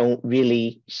Conservatives don't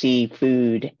really see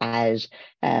food as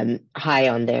high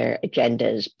on their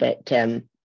agendas, but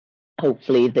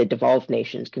hopefully the devolved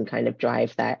nations can kind of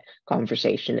drive that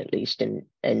conversation at least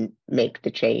and make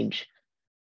the change.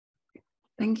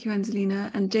 Thank you,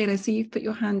 Angelina. And Jade, I see you've put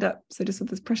your hand up. So just with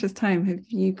this precious time, have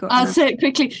you got... I'll say it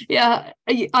quickly. Yeah,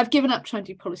 I've given up trying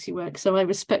to do policy work, so I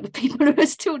respect the people who are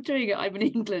still doing it. I'm in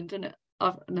England and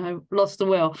I've now lost the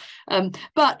will.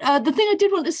 But the thing I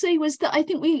did want to say was that I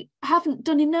think we haven't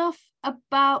done enough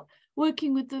about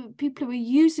working with the people who are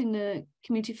using the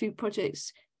community food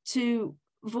projects to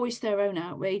voice their own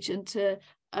outrage and to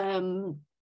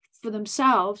for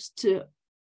themselves to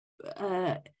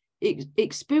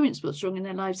experience what's wrong in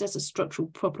their lives as a structural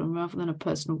problem rather than a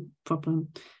personal problem.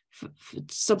 For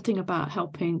something about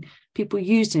helping people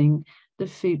using the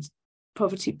food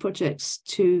poverty projects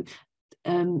to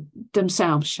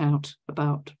themselves shout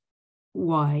about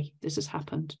why this has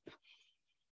happened.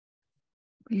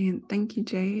 Brilliant. Thank you,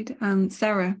 Jade.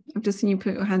 Sarah, I've just seen you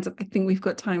put your hands up. I think we've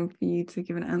got time for you to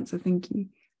give an answer. Thank you.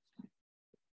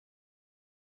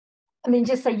 I mean,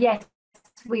 just say yes,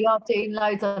 we are doing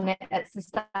loads on it at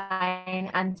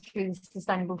Sustain and through the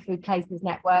Sustainable Food Places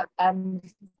Network.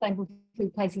 Sustainable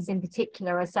Food Places in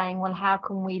particular are saying, well, how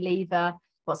can we lever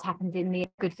what's happened in the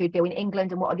Good Food Bill in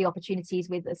England and what are the opportunities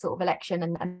with the sort of election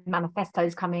and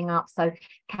manifestos coming up? So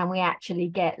can we actually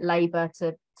get Labour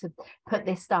to put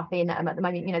this stuff in at the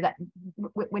moment? You know, that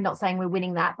we're not saying we're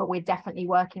winning that, but we're definitely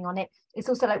working on it. It's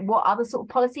also like, what other sort of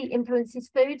policy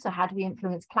influences food? So how do we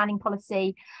influence planning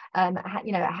policy?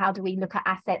 You know, how do we look at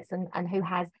assets and who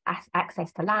has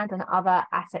access to land and other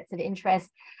assets of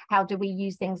interest? How do we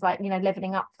use things like, you know,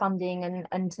 levelling up funding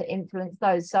and to influence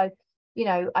those? So, you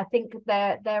know, I think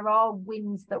there are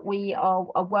wins that we are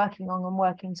working on and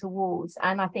working towards.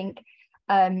 And I think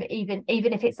even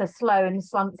if it's a slow and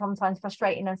sometimes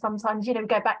frustrating and sometimes, you know,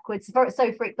 go backwards.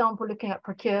 So for example, looking at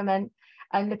procurement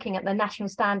and looking at the national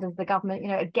standards, the government, you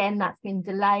know, again, that's been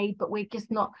delayed, but we're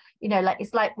just not, you know, like,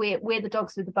 it's like we're the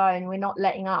dogs with the bone. We're not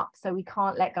letting up. So we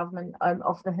can't let government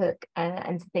off the hook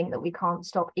and to think that we can't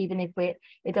stop, even if it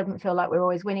doesn't feel like we're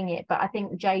always winning it. But I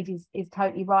think Jade is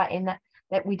totally right in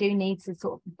that we do need to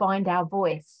sort of find our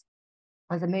voice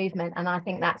as a movement. And I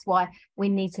think that's why we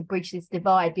need to bridge this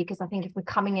divide, because I think if we're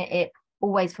coming at it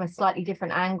always from a slightly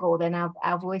different angle, then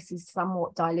our voice is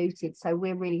somewhat diluted. So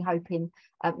we're really hoping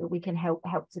that we can help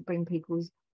to bring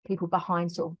people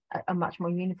behind sort of a much more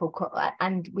uniform.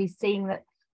 And we're seeing that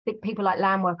people like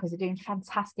land workers are doing a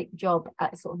fantastic job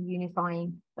at sort of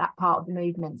unifying that part of the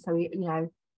movement. So, you know,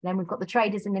 then we've got the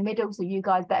traders in the middle, so you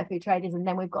guys, better food traders, and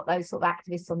then we've got those sort of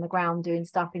activists on the ground doing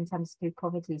stuff in terms of food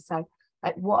poverty. So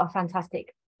like, what a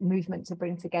fantastic movement to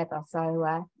bring together.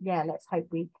 So yeah, let's hope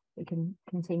we can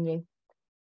continue.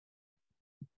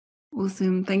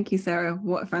 Awesome. Thank you, Sarah.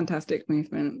 What a fantastic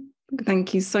movement.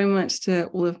 Thank you so much to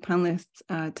all of the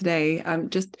panelists today.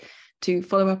 Just to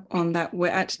follow up on that, we're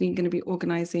actually going to be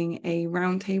organising a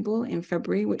roundtable in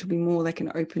February, which will be more like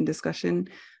an open discussion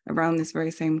around this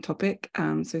very same topic.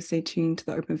 So stay tuned to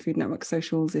the Open Food Network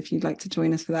socials if you'd like to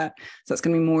join us for that. So that's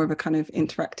going to be more of a kind of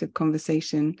interactive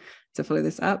conversation to follow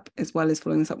this up, as well as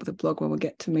following this up with a blog where we'll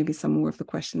get to maybe some more of the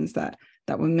questions that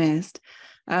were missed.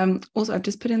 Also, I've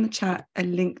just put in the chat a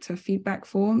link to a feedback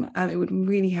form. It would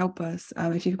really help us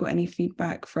if you've got any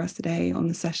feedback for us today on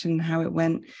the session, how it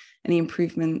went, any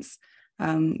improvements.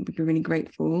 We'd be really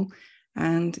grateful.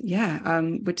 And yeah,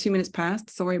 we're 2 minutes past.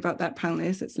 Sorry about that,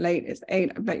 panelists. It's late. It's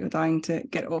 8. I bet you're dying to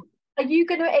get off. Are you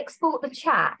going to export the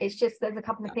chat? It's just there's a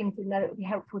couple of things in there that would be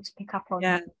helpful to pick up on.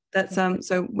 Yeah, that's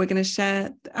so we're going to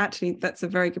share. Actually, that's a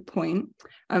very good point.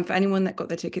 For anyone that got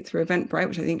their ticket through Eventbrite,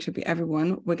 which I think should be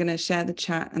everyone, we're going to share the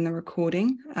chat and the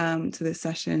recording to this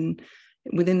session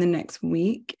within the next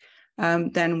week.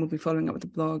 Then we'll be following up with the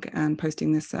blog and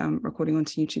posting this recording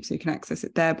onto YouTube so you can access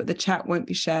it there. But the chat won't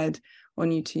be shared on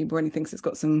YouTube or anything. So it's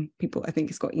got some people, I think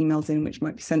it's got emails in which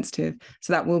might be sensitive.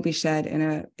 So that will be shared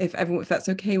in if that's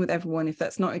okay with everyone. If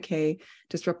that's not okay,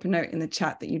 just drop a note in the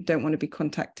chat that you don't want to be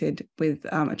contacted with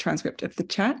a transcript of the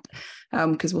chat,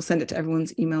 because we'll send it to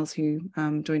everyone's emails who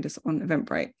joined us on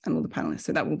Eventbrite and all the panelists.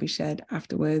 So that will be shared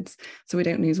afterwards, so we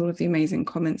don't lose all of the amazing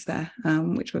comments there,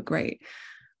 which were great.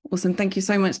 Awesome. Thank you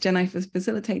so much, Jenny, for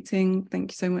facilitating.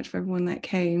 Thank you so much for everyone that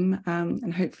came,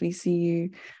 and hopefully see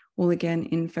you all again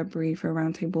in February for a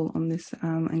roundtable on this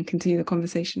and continue the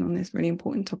conversation on this really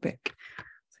important topic.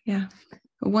 So yeah,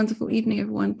 a wonderful evening,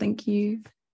 everyone. Thank you.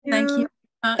 Thank you.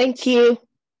 Thank you.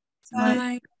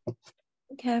 Bye.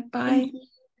 Take care. Bye.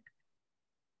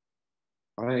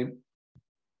 Bye.